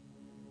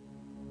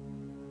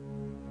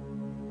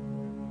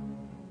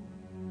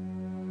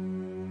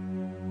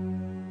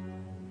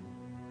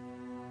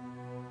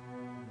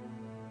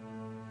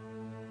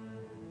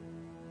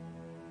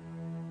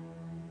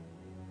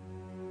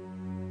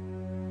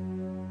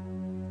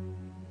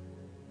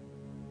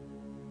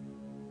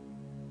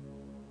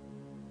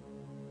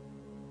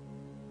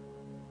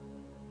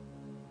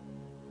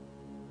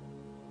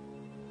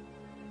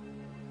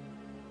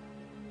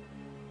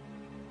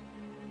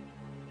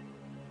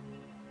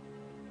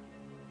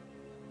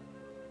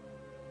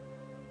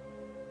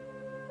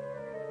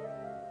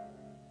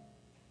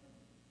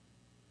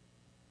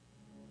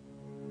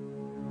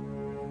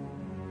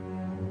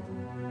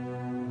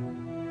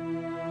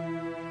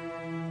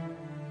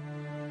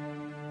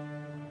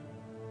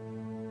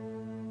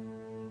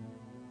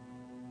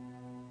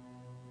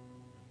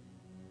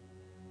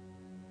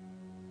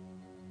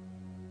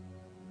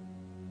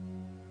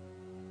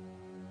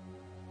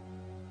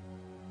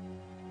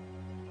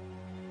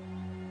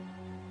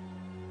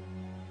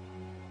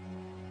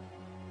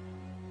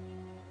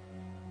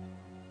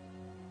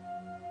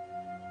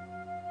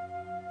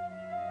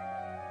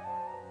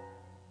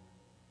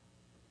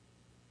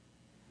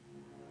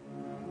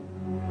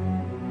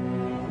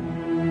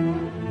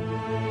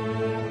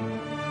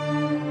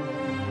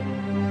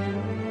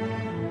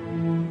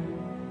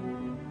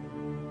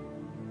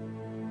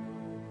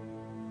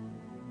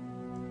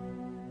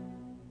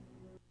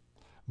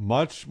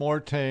 Much more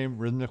tame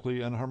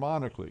rhythmically and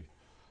harmonically.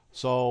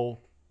 So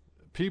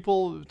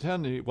people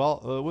tend to,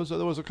 there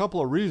was a couple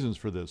of reasons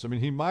for this. I mean,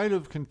 he might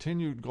have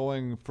continued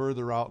going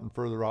further out and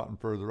further out and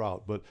further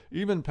out, but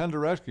even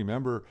Penderecki,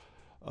 remember,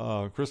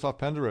 Krzysztof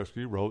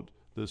Penderecki wrote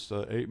this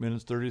 8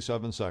 minutes,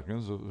 37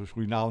 seconds, which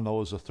we now know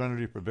as the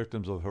Threnody for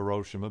Victims of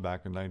Hiroshima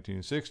back in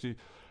 1960.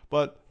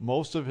 But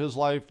most of his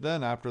life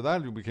then, after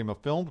that, he became a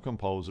film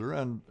composer,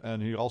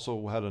 and he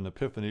also had an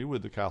epiphany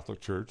with the Catholic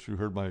Church. You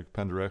heard my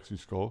Penderecki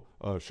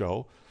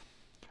show.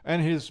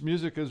 And his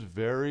music is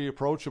very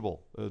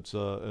approachable. It's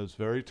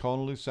very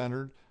tonally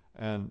centered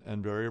and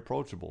very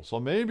approachable. So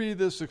maybe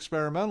this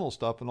experimental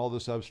stuff and all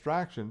this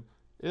abstraction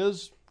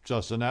is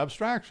just an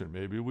abstraction.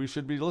 Maybe we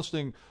should be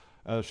listening,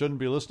 shouldn't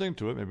be listening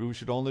to it. Maybe we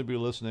should only be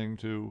listening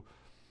to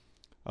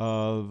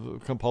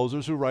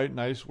composers who write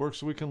nice works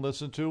so we can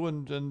listen to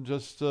and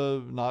just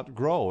not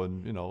grow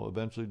and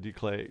eventually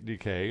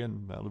decay,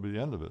 and that'll be the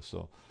end of it.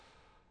 So,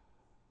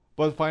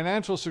 but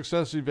financial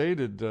success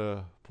evaded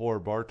poor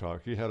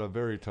Bartók. He had a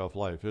very tough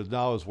life.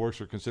 Now his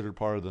works are considered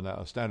part of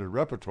the standard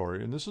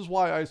repertory, and this is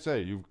why I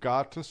say you've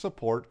got to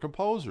support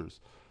composers.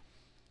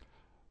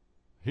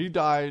 He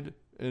died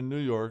in New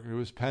York. He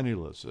was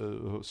penniless.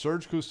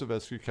 Serge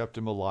Koussevitzky kept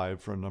him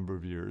alive for a number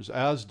of years,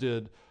 as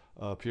did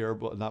not Pierre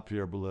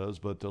Boulez,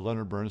 but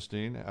Leonard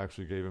Bernstein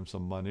actually gave him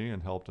some money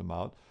and helped him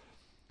out.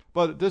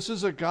 But this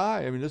is a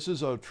guy, this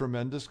is a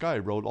tremendous guy. He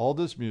wrote all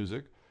this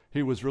music.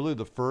 He was really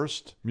the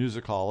first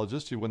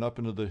musicologist. He went up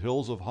into the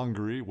hills of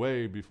Hungary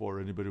way before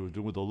anybody was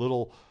doing, with a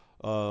little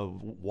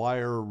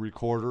wire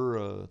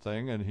recorder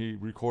thing, and he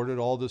recorded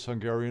all this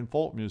Hungarian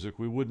folk music.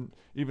 We wouldn't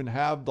even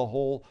have the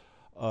whole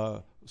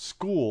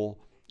school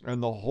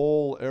and the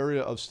whole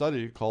area of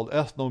study called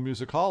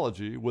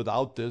ethnomusicology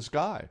without this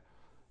guy.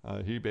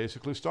 He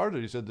basically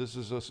started. He said, this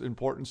is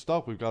important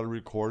stuff. We've got to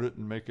record it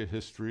and make a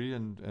history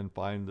and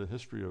find the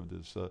history of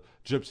this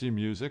gypsy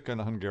music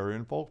and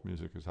Hungarian folk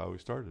music is how he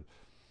started.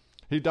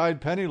 He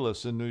died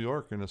penniless in New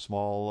York in a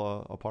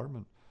small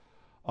apartment.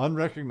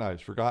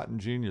 Unrecognized, forgotten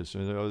genius.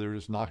 They were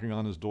just knocking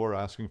on his door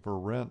asking for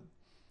rent.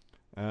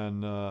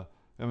 And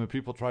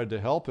people tried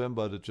to help him,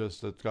 but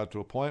it got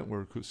to a point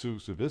where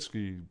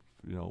Koussevitzky,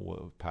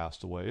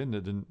 passed away, and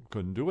it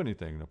couldn't do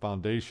anything. The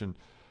foundation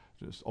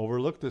just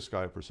overlooked this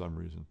guy for some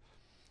reason.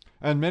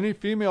 And many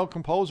female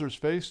composers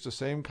faced the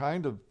same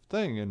kind of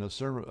thing in a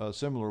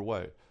similar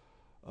way.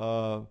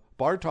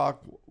 Bartók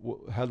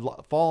had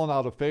fallen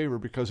out of favor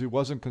because he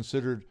wasn't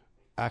considered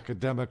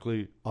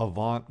academically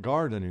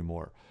avant-garde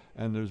anymore.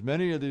 And there's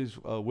many of these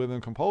women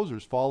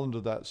composers fall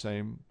into that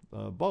same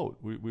boat.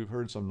 We've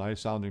heard some nice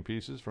sounding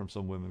pieces from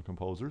some women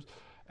composers,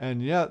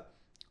 and yet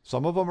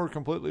some of them are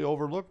completely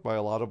overlooked by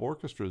a lot of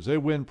orchestras. They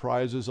win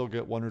prizes, they'll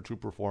get one or two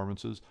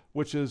performances,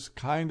 which is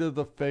kind of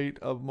the fate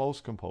of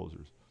most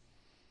composers.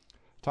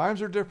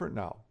 Times are different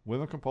now.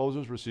 Women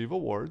composers receive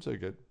awards, they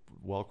get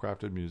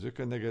well-crafted music,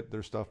 and they get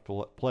their stuff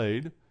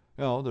played.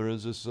 There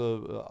is this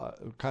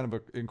kind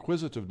of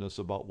inquisitiveness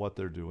about what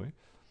they're doing.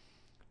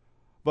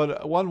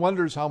 But one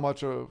wonders how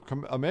much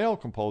a male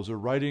composer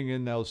writing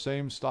in those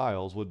same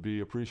styles would be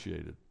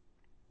appreciated.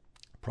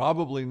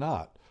 Probably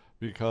not,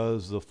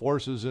 because the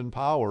forces in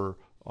power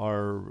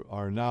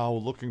are now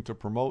looking to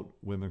promote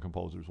women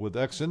composers. With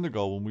Ex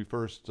Indigo, when we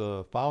first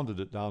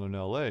founded it down in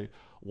L.A.,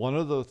 one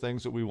of the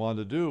things that we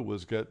wanted to do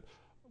was get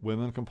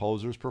women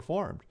composers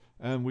performed.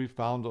 And we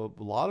found a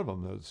lot of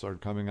them that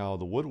started coming out of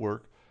the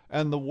woodwork.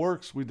 And the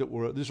works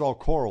these are all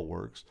choral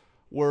works,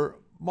 were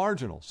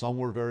marginal. Some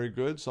were very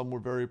good, some were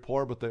very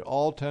poor, but they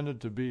all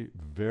tended to be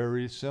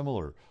very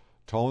similar.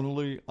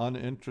 Tonally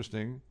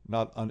uninteresting,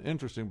 not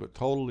uninteresting, but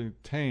totally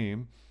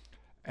tame,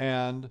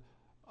 and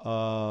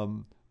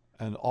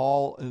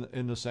all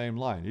in the same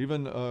line.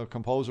 Even a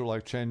composer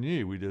like Chen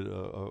Yi, we did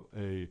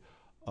a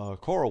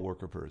choral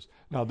work of hers.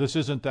 Now, this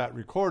isn't that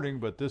recording,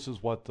 but this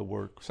is what the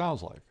work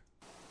sounds like.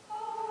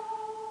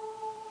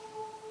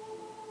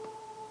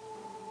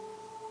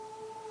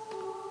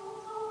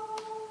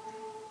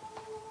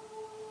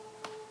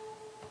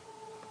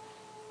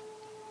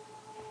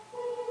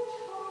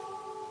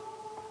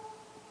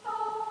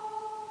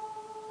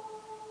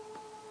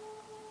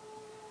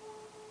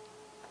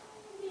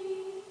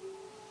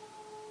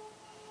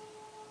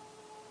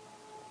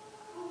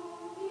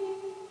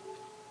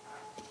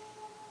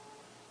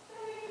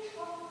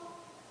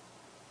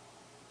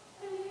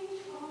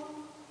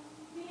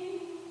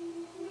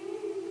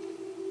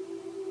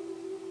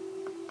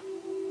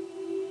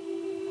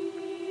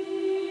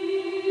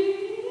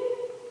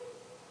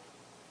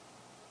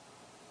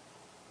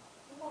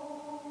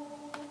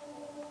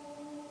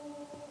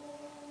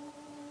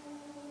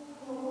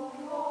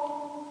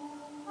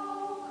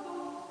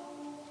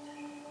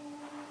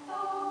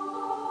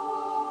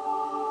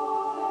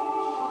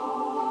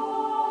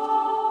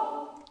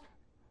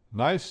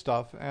 Nice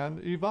stuff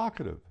and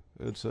evocative.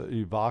 It's an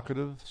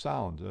evocative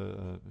sound.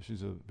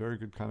 She's a very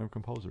good kind of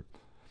composer.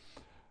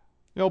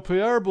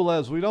 Pierre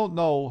Boulez, we don't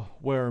know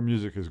where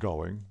music is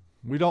going.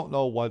 We don't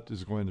know what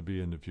is going to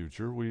be in the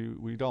future.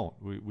 We don't.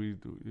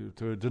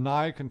 To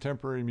deny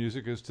contemporary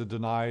music is to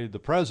deny the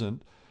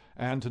present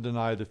and to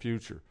deny the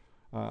future.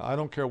 I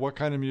don't care what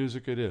kind of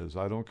music it is.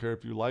 I don't care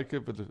if you like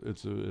it, but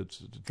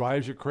it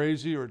drives you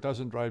crazy or it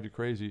doesn't drive you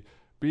crazy.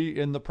 Be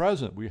in the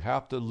present. We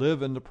have to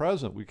live in the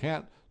present. We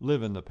can't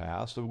live in the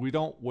past. We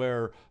don't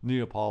wear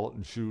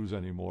Neapolitan shoes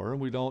anymore,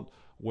 and we don't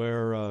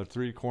wear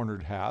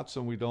three-cornered hats,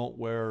 and we don't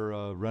wear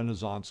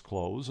Renaissance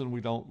clothes, and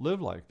we don't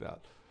live like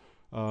that.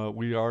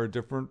 We are a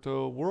different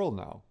world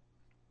now.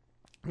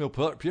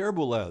 Pierre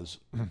Boulez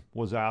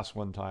was asked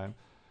one time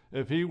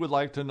if he would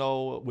like to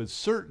know with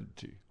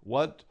certainty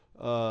what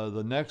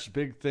the next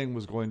big thing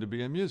was going to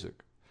be in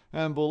music.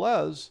 And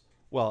Boulez,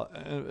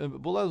 and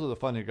Boulez was a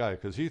funny guy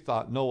because he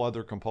thought no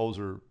other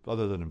composer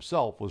other than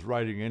himself was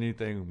writing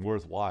anything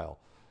worthwhile.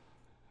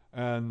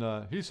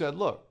 And he said,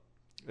 look,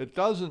 it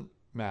doesn't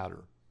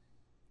matter.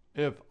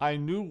 If I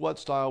knew what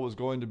style was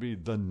going to be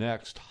the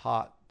next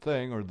hot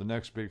thing or the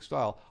next big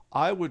style,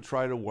 I would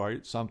try to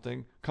write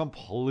something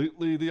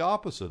completely the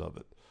opposite of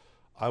it.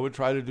 I would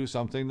try to do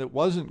something that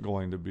wasn't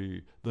going to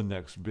be the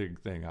next big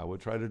thing. I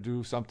would try to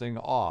do something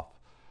off.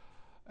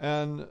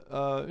 And,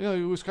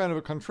 he was kind of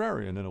a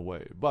contrarian in a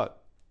way.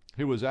 But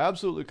he was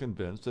absolutely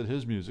convinced that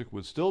his music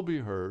would still be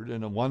heard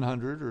in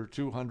 100 or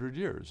 200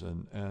 years.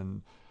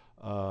 And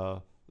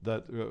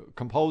that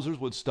composers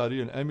would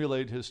study and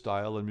emulate his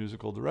style and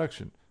musical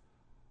direction.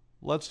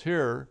 Let's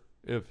hear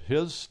if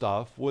his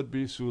stuff would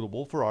be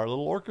suitable for our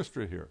little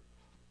orchestra here.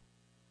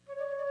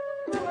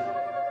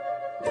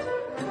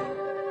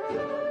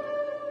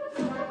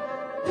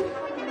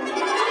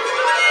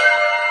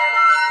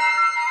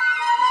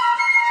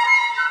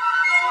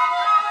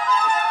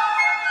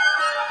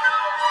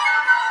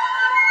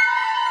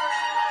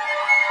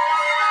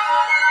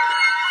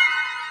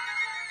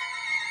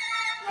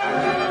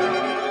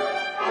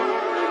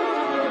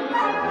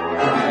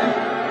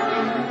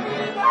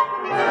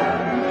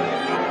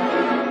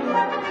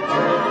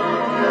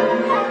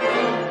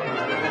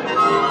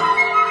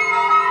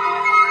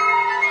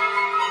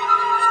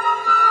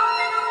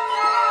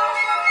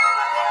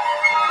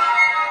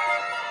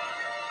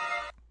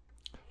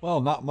 Well,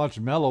 not much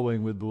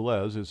mellowing with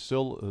Boulez. It's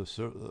still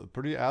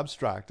pretty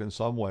abstract in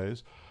some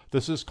ways.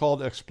 This is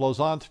called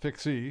Exposant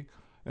Fixie,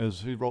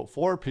 as he wrote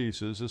 4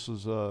 pieces. This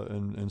was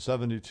in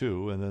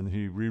 72, and then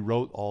he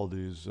rewrote all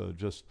these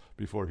just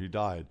before he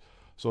died.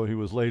 So he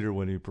was later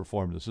when he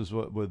performed this. This is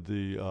with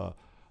the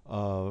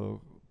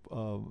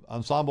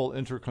Ensemble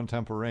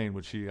Intercontemporain,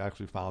 which he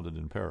actually founded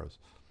in Paris.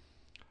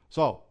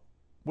 So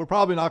we're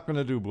probably not going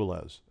to do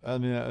Boulez. I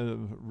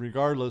mean,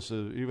 regardless,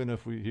 even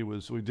if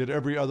we did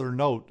every other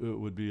note, it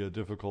would be a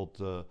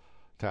difficult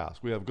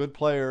task. We have good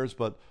players,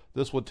 but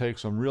this would take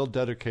some real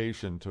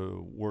dedication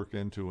to work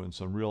into and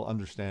some real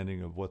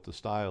understanding of what the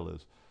style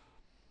is.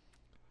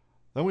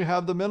 Then we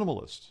have the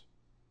minimalists.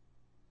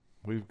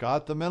 We've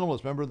got the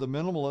minimalists. Remember, the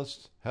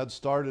minimalists had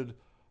started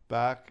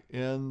back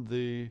in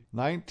the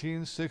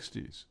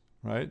 1960s,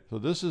 right? So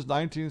this is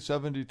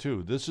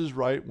 1972. This is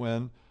right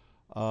when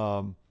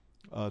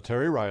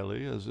Terry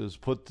Riley has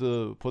put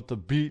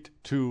the beat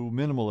to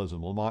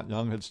minimalism. Lamont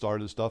Young had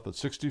started stuff at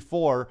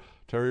 64.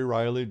 Terry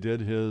Riley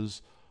did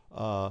his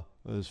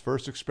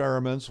first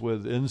experiments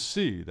with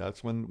NC.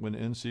 That's when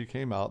NC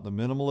came out. The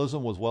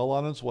minimalism was well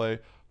on its way.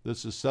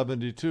 This is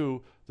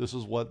 72. This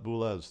is what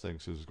Boulez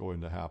thinks is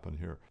going to happen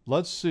here.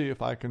 Let's see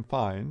if I can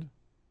find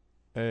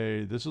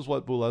this is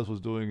what Boulez was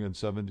doing in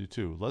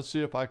 72. Let's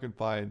see if I can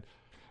find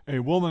a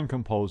woman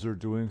composer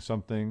doing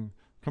something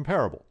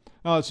comparable.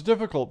 Now, it's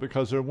difficult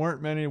because there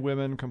weren't many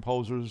women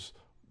composers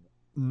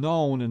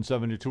known in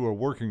 72 or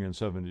working in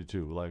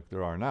 72 like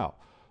there are now.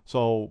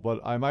 So,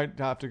 but I might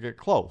have to get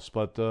close.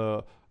 But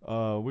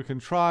we can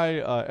try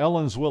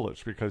Ellen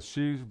Zwilich because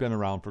she's been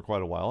around for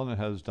quite a while and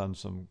has done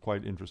some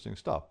quite interesting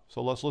stuff.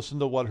 So let's listen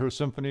to what her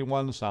Symphony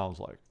 1 sounds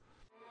like.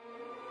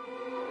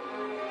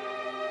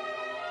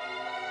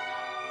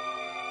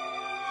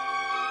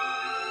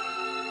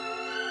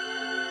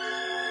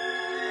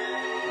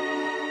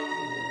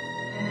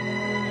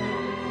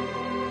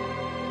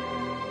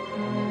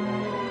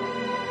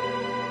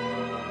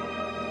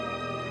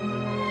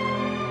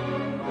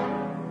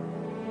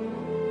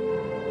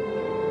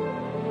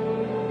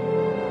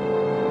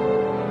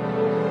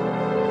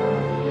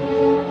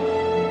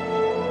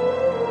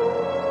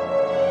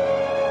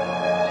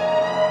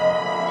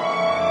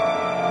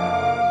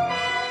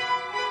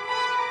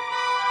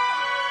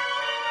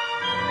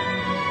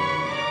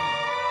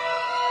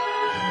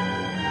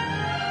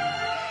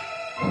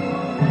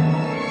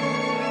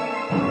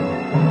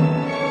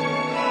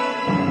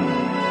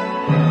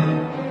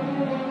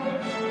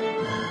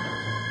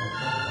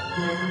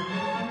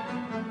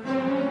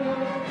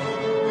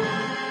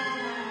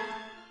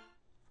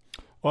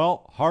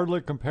 Well,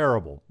 hardly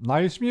comparable.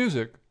 Nice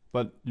music,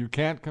 but you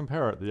can't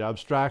compare it. The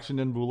abstraction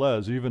in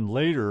Boulez, even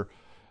later,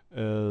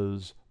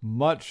 is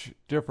much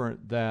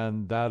different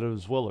than that of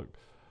Zwilich.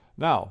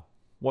 Now,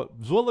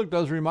 what Zwilich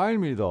does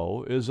remind me,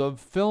 though, is of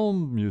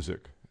film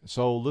music.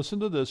 So listen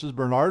to this. This is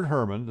Bernard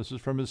Herrmann. This is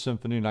from his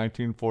Symphony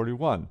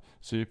 1941.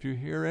 See if you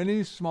hear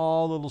any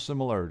small little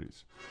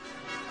similarities.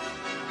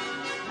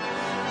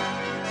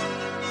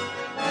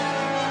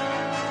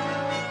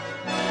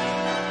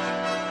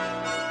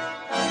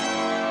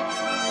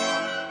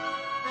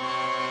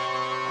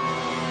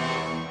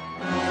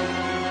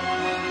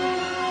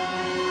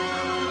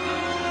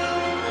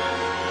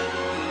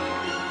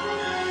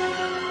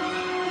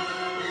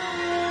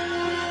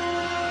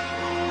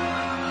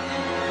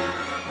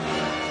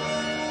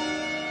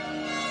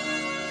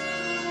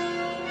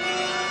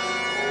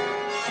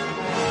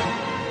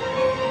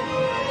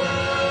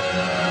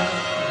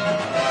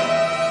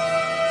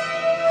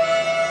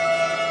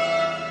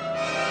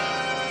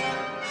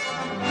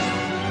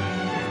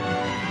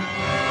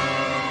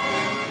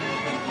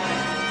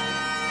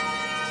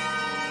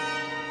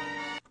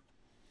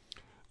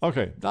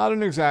 Okay, not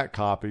an exact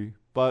copy,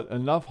 but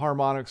enough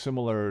harmonic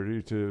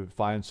similarity to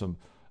find some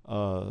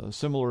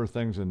similar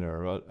things in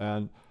there.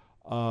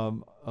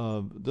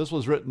 This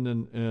was written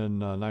in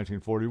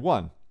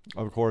 1941.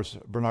 Of course,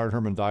 Bernard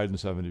Herrmann died in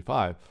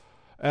 75.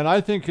 And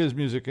I think his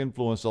music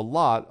influenced a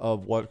lot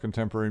of what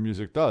contemporary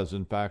music does.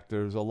 In fact,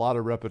 there's a lot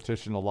of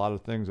repetition, a lot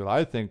of things that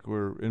I think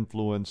were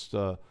influenced.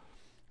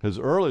 His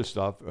early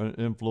stuff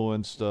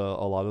influenced a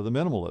lot of the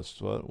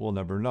minimalists. We'll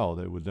never know.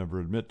 They would never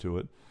admit to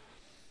it.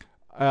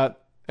 At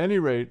any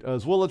rate,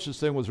 Zwillich's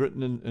thing was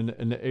written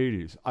in the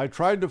 80s. I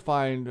tried to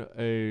find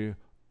a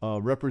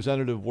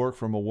representative work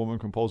from a woman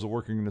composer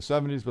working in the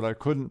 70s, but I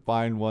couldn't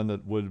find one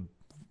that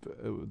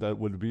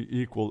would be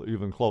equal,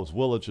 even close.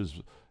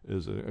 Zwillich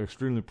is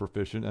extremely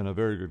proficient and a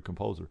very good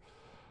composer.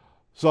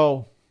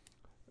 So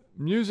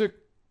music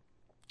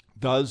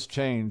does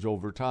change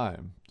over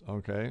time,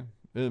 okay?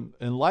 In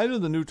light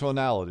of the new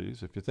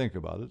tonalities, if you think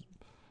about it,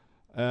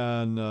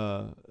 and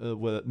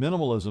when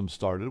minimalism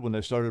started, when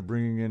they started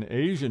bringing in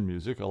Asian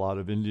music, a lot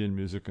of Indian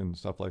music and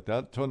stuff like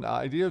that, the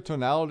idea of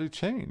tonality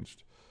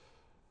changed.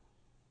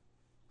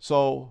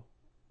 So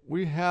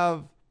we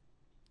have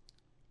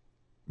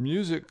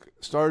music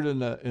started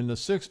in the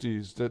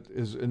 60s that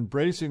is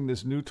embracing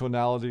this new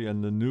tonality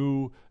and the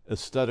new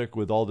aesthetic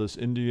with all this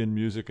Indian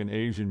music and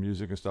Asian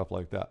music and stuff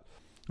like that.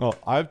 Well,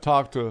 I've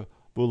talked to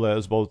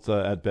Boulez both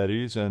at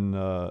Betty's and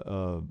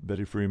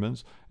Betty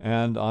Freeman's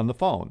and on the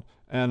phone.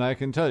 And I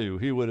can tell you,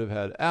 he would have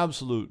had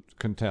absolute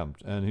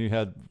contempt, and he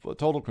had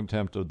total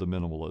contempt of the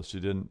minimalists. He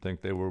didn't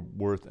think they were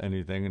worth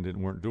anything and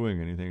weren't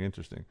doing anything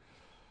interesting.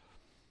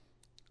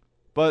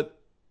 But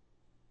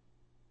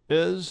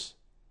is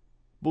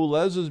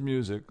Boulez's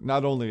music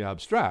not only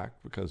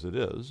abstract, because it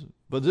is,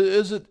 but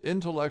is it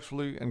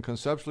intellectually and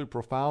conceptually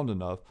profound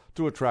enough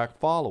to attract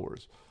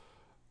followers?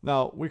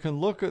 Now, we can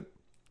look at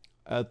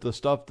the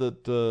stuff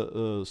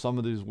that some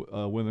of these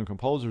women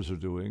composers are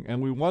doing,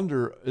 and we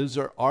wonder: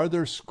 are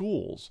there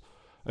schools?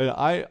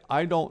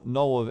 I don't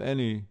know of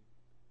any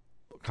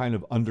kind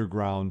of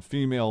underground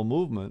female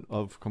movement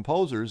of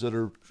composers that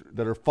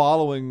are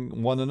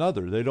following one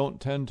another. They don't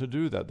tend to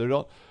do that. They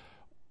don't.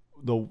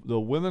 The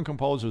women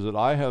composers that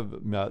I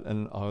have met,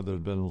 and there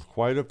have been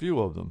quite a few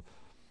of them,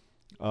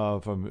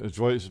 from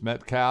Joyce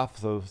Metcalf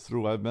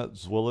through I've met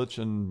Zwillich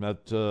and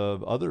met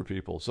other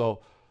people.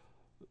 So.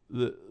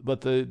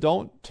 But they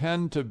don't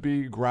tend to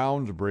be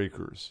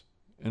groundbreakers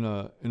in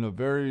a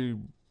very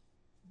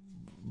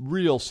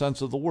real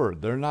sense of the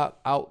word. They're not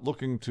out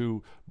looking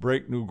to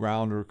break new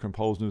ground or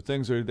compose new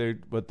things.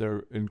 But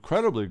they're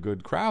incredibly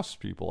good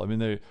craftspeople. I mean,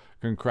 they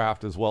can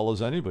craft as well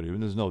as anybody. I mean,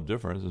 there's no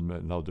difference. It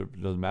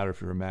doesn't matter if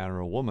you're a man or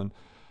a woman.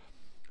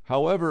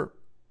 However,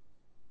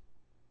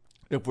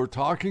 if we're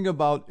talking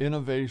about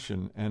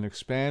innovation and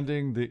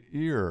expanding the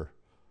ear,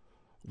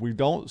 we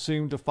don't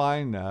seem to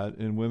find that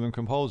in women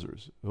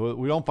composers.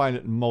 We don't find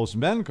it in most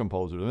men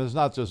composers. And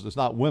it's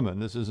not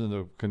women. This isn't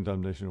a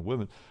condemnation of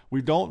women.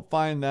 We don't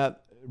find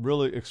that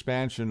really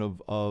expansion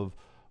of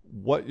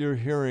what you're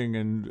hearing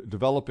and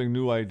developing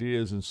new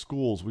ideas in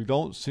schools. We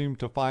don't seem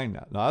to find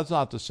that. Now, that's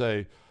not to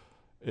say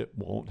it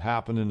won't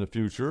happen in the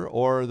future,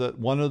 or that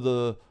one of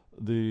the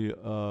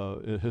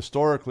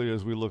historically,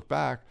 as we look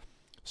back,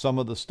 some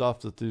of the stuff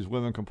that these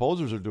women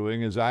composers are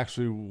doing is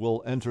actually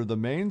will enter the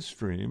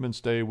mainstream and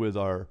stay with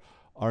our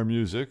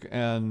music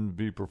and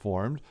be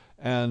performed.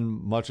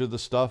 And much of the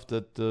stuff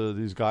that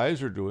these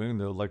guys are doing,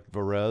 like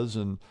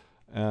Varese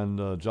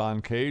and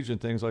John Cage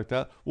and things like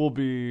that, will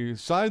be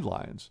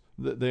sidelines.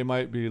 They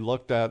might be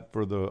looked at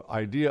for the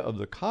idea of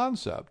the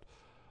concept,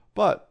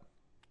 but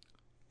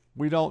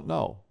we don't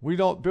know. We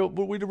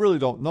really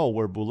don't know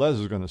where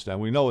Boulez is going to stand.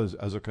 We know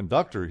as a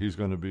conductor, he's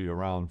going to be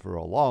around for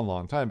a long,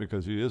 long time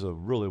because he is a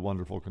really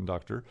wonderful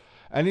conductor,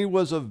 and he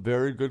was a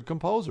very good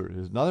composer.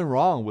 There's nothing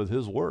wrong with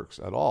his works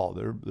at all.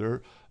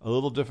 They're a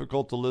little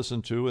difficult to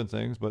listen to and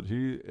things, but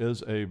he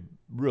is a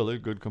really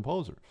good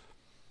composer.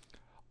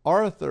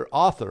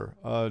 Author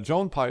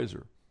Joan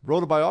Pizer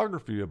wrote a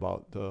biography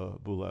about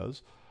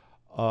Boulez,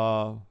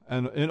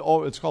 and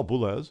it's called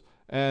Boulez,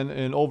 and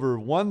in over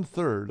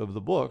 1/3 of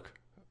the book,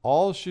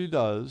 all she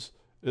does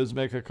is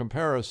make a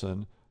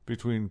comparison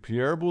between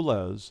Pierre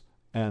Boulez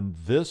and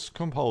this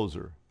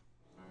composer.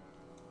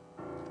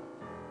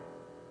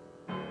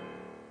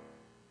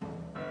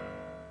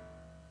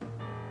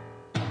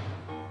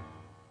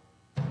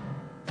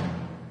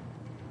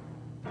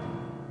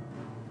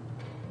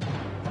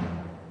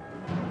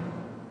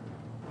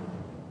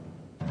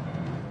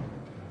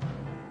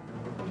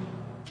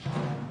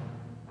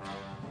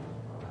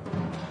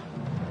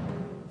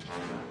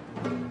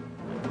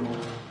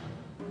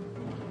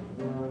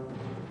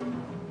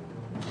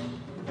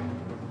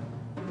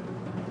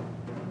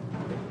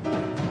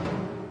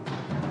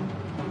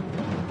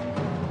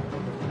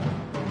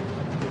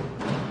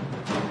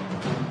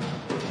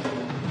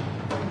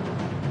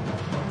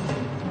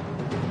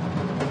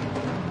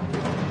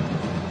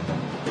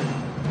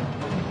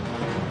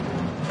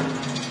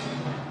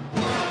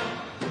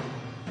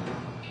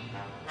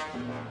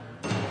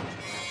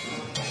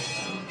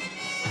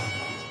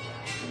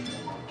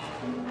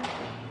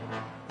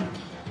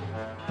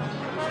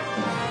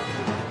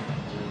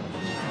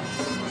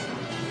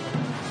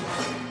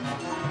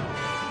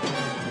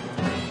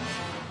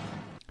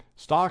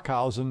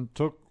 Stockhausen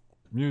took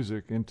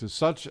music into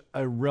such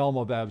a realm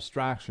of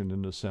abstraction,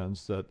 in the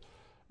sense that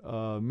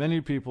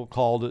many people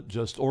called it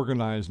just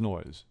organized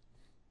noise.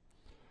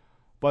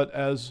 But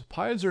as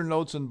Peiser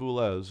notes in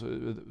Boulez,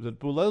 that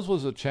Boulez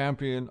was a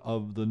champion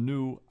of the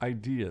new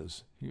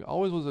ideas. He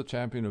always was a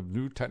champion of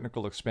new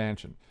technical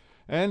expansion.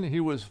 And he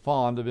was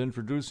fond of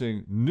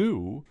introducing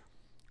new,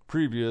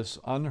 previous,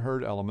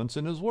 unheard elements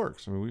in his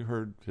works. I mean, we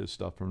heard his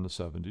stuff from the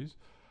 70s.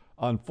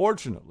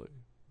 Unfortunately,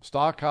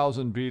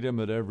 Stockhausen beat him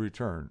at every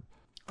turn.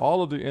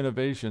 All of the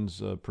innovations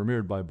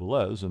premiered by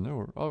Boulez, and there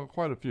were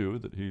quite a few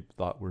that he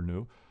thought were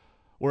new,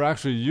 were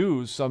actually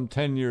used some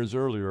 10 years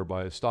earlier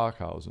by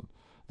Stockhausen.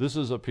 This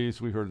is a piece,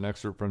 we heard an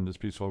excerpt from this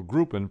piece called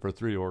Gruppen for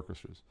 3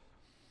 orchestras.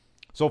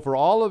 So for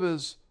all of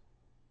his,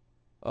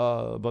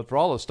 but for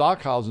all of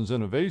Stockhausen's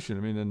innovation,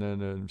 I mean,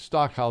 and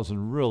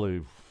Stockhausen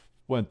really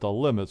went the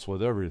limits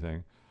with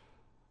everything.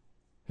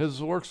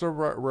 His works are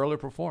rarely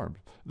performed.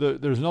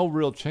 There's no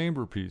real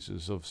chamber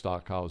pieces of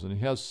Stockhausen.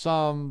 He has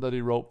some that he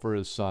wrote for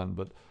his son,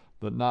 but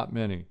not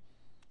many.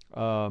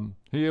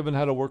 He even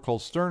had a work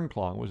called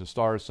Sternklang, which is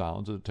Star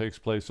Sounds. It takes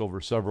place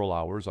over several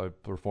hours. I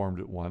performed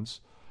it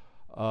once.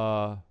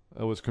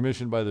 It was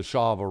commissioned by the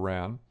Shah of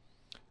Iran,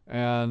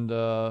 and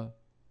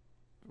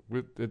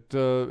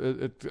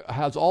it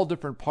has all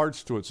different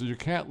parts to it, so you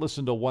can't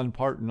listen to one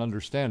part and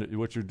understand it.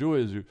 What you do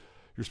is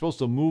you're supposed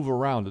to move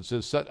around. It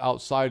says set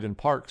outside in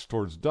parks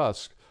towards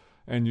dusk,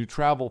 and you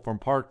travel from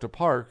park to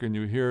park, and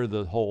you hear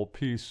the whole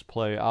piece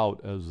play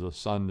out as the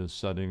sun is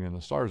setting and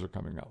the stars are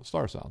coming out.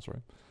 Star sounds,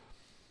 right?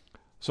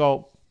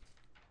 So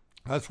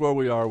that's where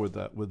we are with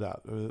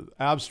that.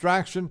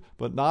 Abstraction,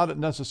 but not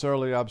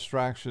necessarily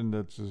abstraction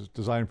that's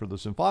designed for the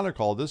symphonic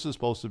hall. This is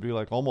supposed to be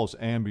like almost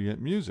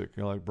ambient music,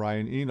 like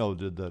Brian Eno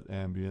did that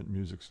ambient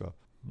music stuff.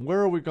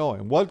 Where are we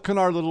going? What can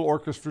our little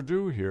orchestra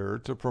do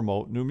here to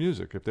promote new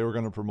music? If they were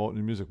going to promote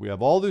new music, we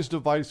have all these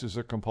devices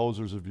that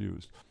composers have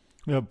used.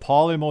 We have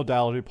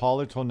polymodality,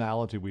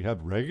 polytonality. We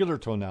have regular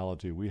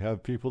tonality. We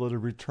have people that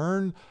have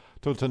returned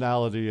to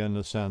tonality in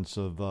the sense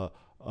of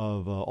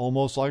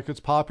almost like it's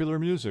popular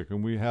music,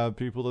 and we have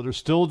people that are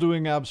still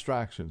doing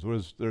abstractions.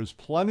 There's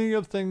plenty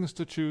of things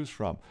to choose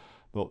from,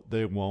 but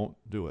they won't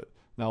do it.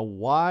 Now,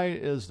 why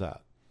is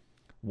that?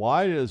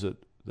 Why is it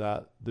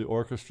that the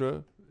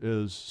orchestra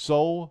is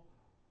so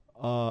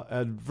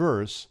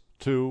adverse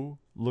to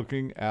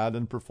looking at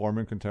and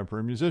performing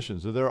contemporary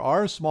musicians? There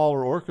are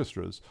smaller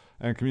orchestras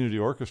and community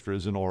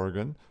orchestras in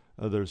Oregon.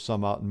 There's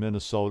some out in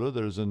Minnesota.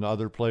 There's in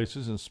other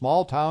places, in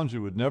small towns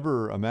you would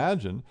never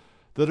imagine,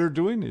 that are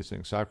doing these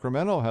things.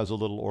 Sacramento has a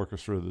little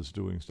orchestra that's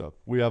doing stuff.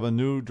 We have a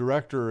new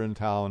director in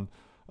town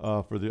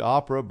for the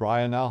opera,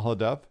 Brian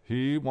Alhadef.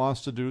 He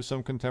wants to do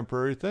some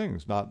contemporary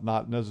things,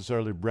 not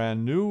necessarily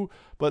brand new,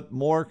 but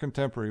more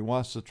contemporary. He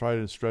wants to try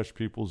to stretch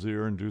people's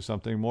ear and do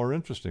something more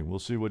interesting. We'll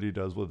see what he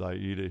does with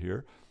Aida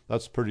here.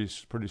 That's pretty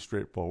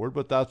straightforward,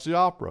 but that's the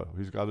opera.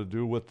 He's got to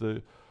do what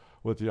the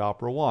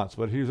opera wants.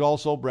 But he's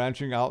also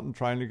branching out and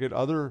trying to get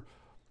other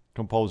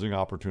composing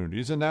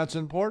opportunities, and that's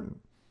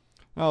important.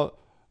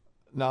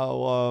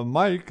 Now,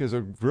 Mike is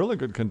a really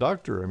good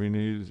conductor. I mean,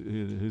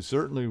 he's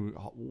certainly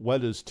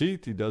wet his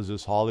teeth. He does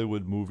his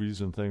Hollywood movies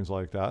and things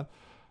like that,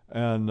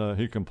 and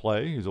he can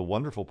play. He's a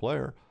wonderful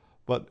player.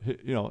 But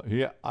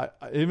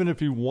even if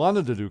he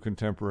wanted to do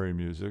contemporary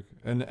music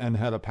and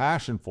had a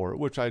passion for it,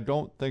 which I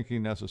don't think he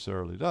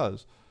necessarily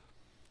does,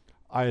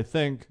 I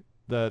think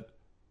that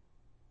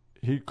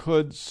he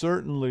could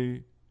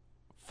certainly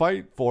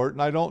fight for it,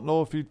 and I don't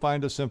know if he'd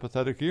find a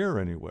sympathetic ear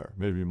anywhere.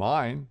 Maybe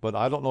mine, but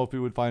I don't know if he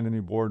would find any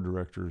board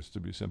directors to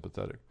be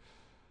sympathetic.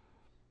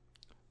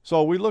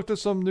 So we looked at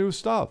some new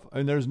stuff,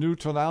 and there's new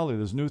tonality,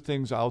 there's new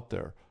things out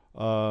there,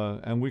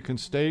 and we can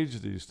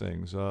stage these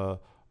things.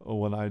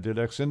 When I did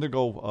Ex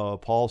Indigo,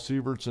 Paul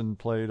Sievertson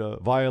played a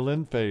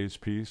violin phase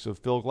piece of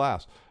Phil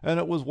Glass, and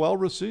it was well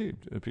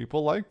received.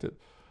 People liked it.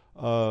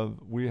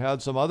 We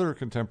had some other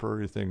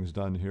contemporary things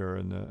done here,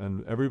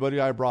 and everybody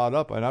I brought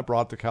up, and I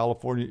brought the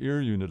California Ear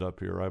Unit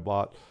up here. I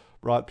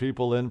brought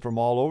people in from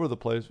all over the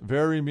place,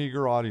 very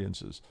meager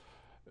audiences,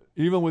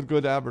 even with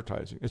good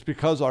advertising. It's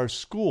because our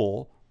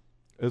school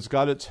has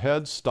got its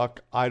head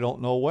stuck I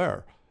don't know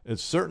where.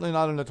 It's certainly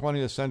not in the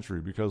 20th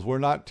century, because we're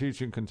not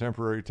teaching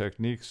contemporary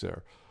techniques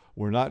there.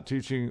 We're not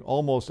teaching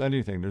almost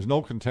anything. There's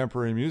no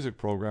contemporary music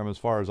program, as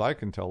far as I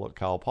can tell, at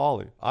Cal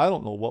Poly. I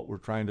don't know what we're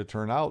trying to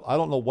turn out. I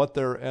don't know what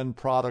their end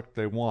product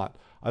they want.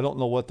 I don't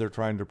know what they're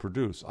trying to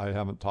produce. I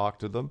haven't talked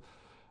to them.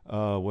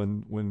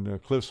 When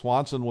Cliff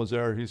Swanson was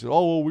there, he said,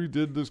 "Oh, well, we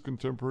did this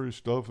contemporary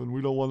stuff, and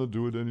we don't want to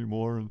do it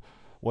anymore," and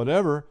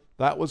whatever.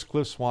 That was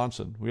Cliff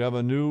Swanson. We have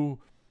a new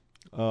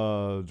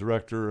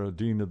director,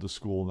 dean of the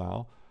school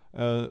now.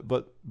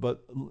 But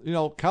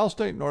Cal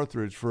State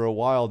Northridge for a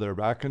while there,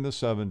 back in the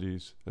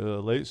 70s,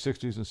 late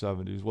 60s and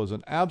 70s, was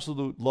an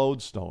absolute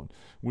lodestone.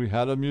 We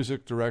had a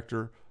music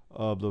director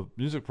of the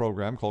music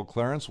program called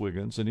Clarence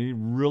Wiggins, and he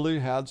really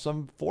had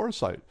some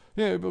foresight.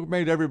 It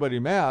made everybody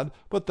mad,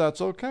 but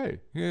that's okay.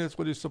 That's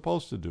what he's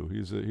supposed to do.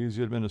 He's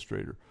the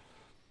administrator.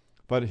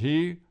 But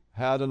he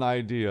had an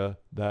idea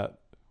that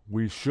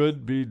We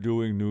should be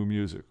doing new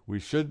music. We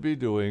should be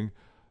doing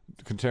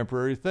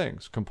contemporary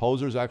things.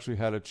 Composers actually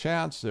had a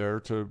chance there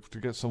to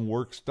get some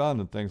works done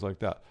and things like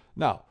that.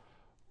 Now,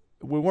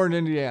 we weren't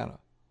Indiana.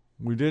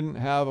 We didn't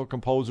have a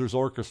composer's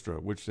orchestra,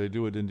 which they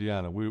do at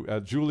Indiana.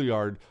 At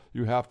Juilliard,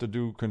 you have to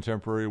do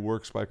contemporary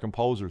works by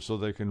composers so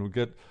they can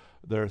get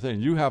their thing.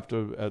 You have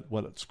to,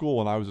 at school,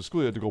 when I was at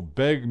school, you had to go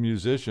beg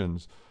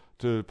musicians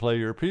to play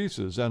your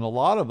pieces. And a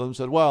lot of them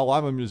said, well,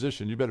 I'm a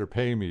musician. You better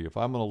pay me if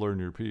I'm going to learn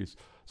your piece.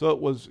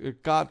 So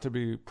it got to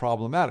be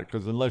problematic,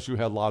 because unless you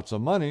had lots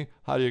of money,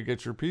 how do you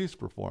get your piece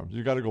performed?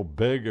 You got to go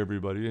beg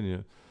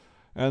everybody,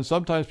 and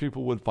sometimes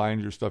people would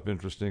find your stuff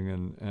interesting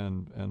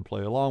and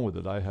play along with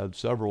it. I had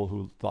several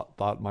who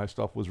thought my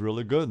stuff was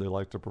really good. They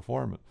liked to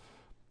perform it.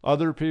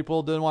 Other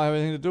people didn't want to have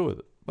anything to do with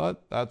it.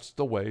 But that's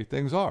the way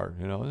things are.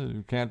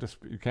 You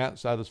can't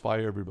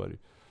satisfy everybody.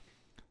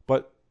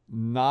 But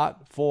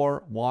not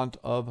for want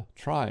of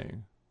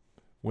trying.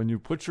 When you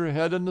put your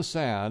head in the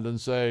sand and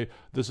say,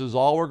 this is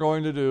all we're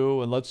going to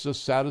do, and let's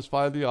just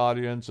satisfy the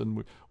audience,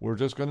 and we're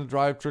just going to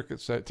drive ticket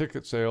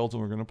sales,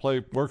 and we're going to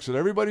play works that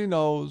everybody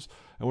knows,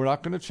 and we're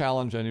not going to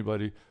challenge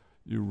anybody,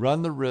 you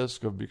run the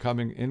risk of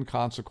becoming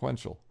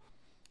inconsequential.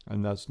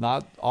 And that's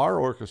not our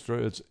orchestra,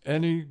 it's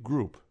any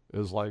group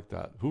is like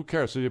that. Who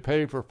cares? So you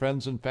pay for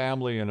friends and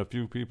family and a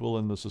few people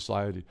in the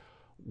society.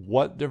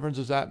 What difference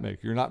does that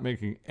make? You're not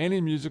making any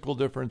musical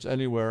difference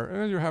anywhere,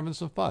 and you're having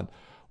some fun.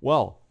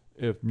 Well,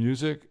 if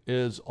music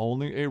is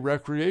only a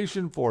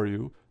recreation for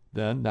you,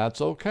 then that's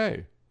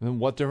okay. Then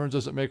what difference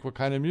does it make what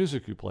kind of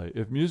music you play?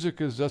 If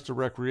music is just a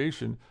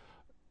recreation,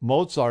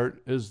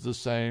 Mozart is the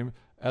same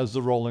as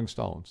the Rolling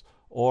Stones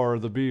or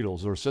the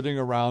Beatles, or sitting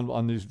around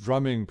on these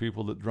drumming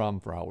people that drum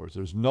for hours.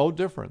 There's no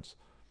difference.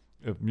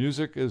 If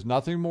music is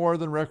nothing more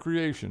than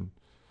recreation,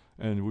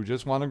 and we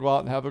just want to go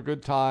out and have a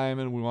good time,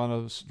 and we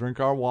want to drink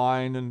our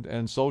wine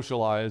and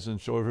socialize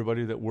and show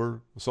everybody that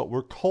we're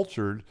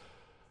cultured,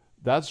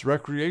 that's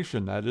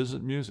recreation. That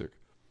isn't music.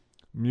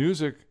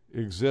 Music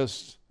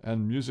exists,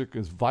 and music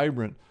is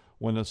vibrant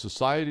when a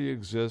society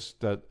exists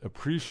that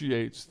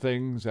appreciates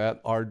things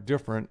that are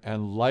different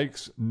and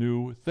likes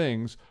new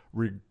things,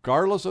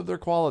 regardless of their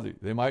quality.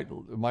 It might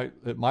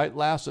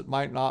last, it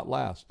might not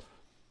last.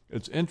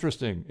 It's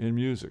interesting in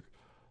music.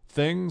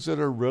 Things that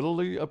are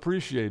readily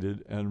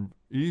appreciated and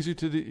easy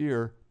to the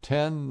ear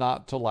tend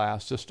not to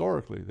last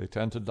historically. They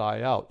tend to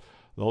die out.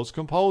 Those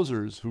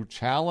composers who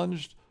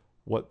challenged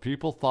what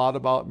people thought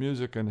about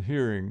music and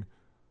hearing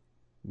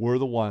were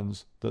the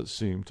ones that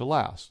seemed to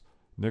last.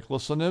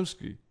 Nicholas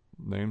Sonimsky,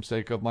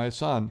 namesake of my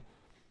son,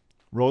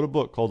 wrote a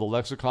book called The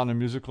Lexicon of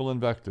Musical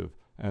Invective.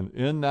 And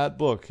in that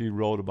book, he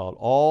wrote about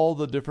all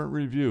the different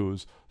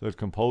reviews that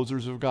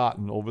composers have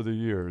gotten over the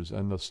years.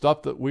 And the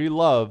stuff that we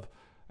love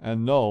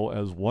and know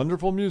as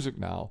wonderful music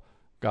now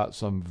got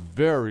some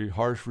very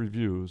harsh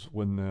reviews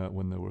when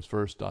it was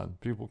first done.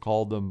 People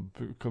called them,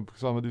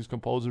 some of these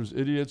composers,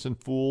 idiots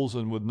and fools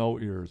and with no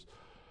ears.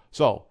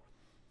 So,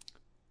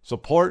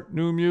 support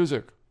new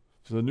music.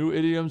 So the new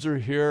idioms are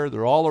here.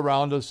 They're all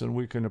around us, and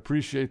we can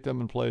appreciate them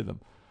and play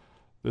them.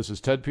 This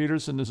is Ted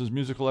Peterson. This is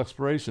Musical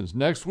Explorations.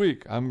 Next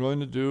week, I'm going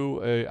to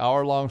do an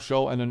hour-long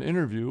show and an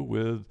interview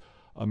with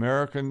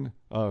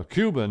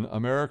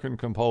Cuban-American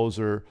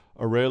composer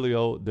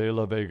Aurelio de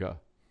la Vega.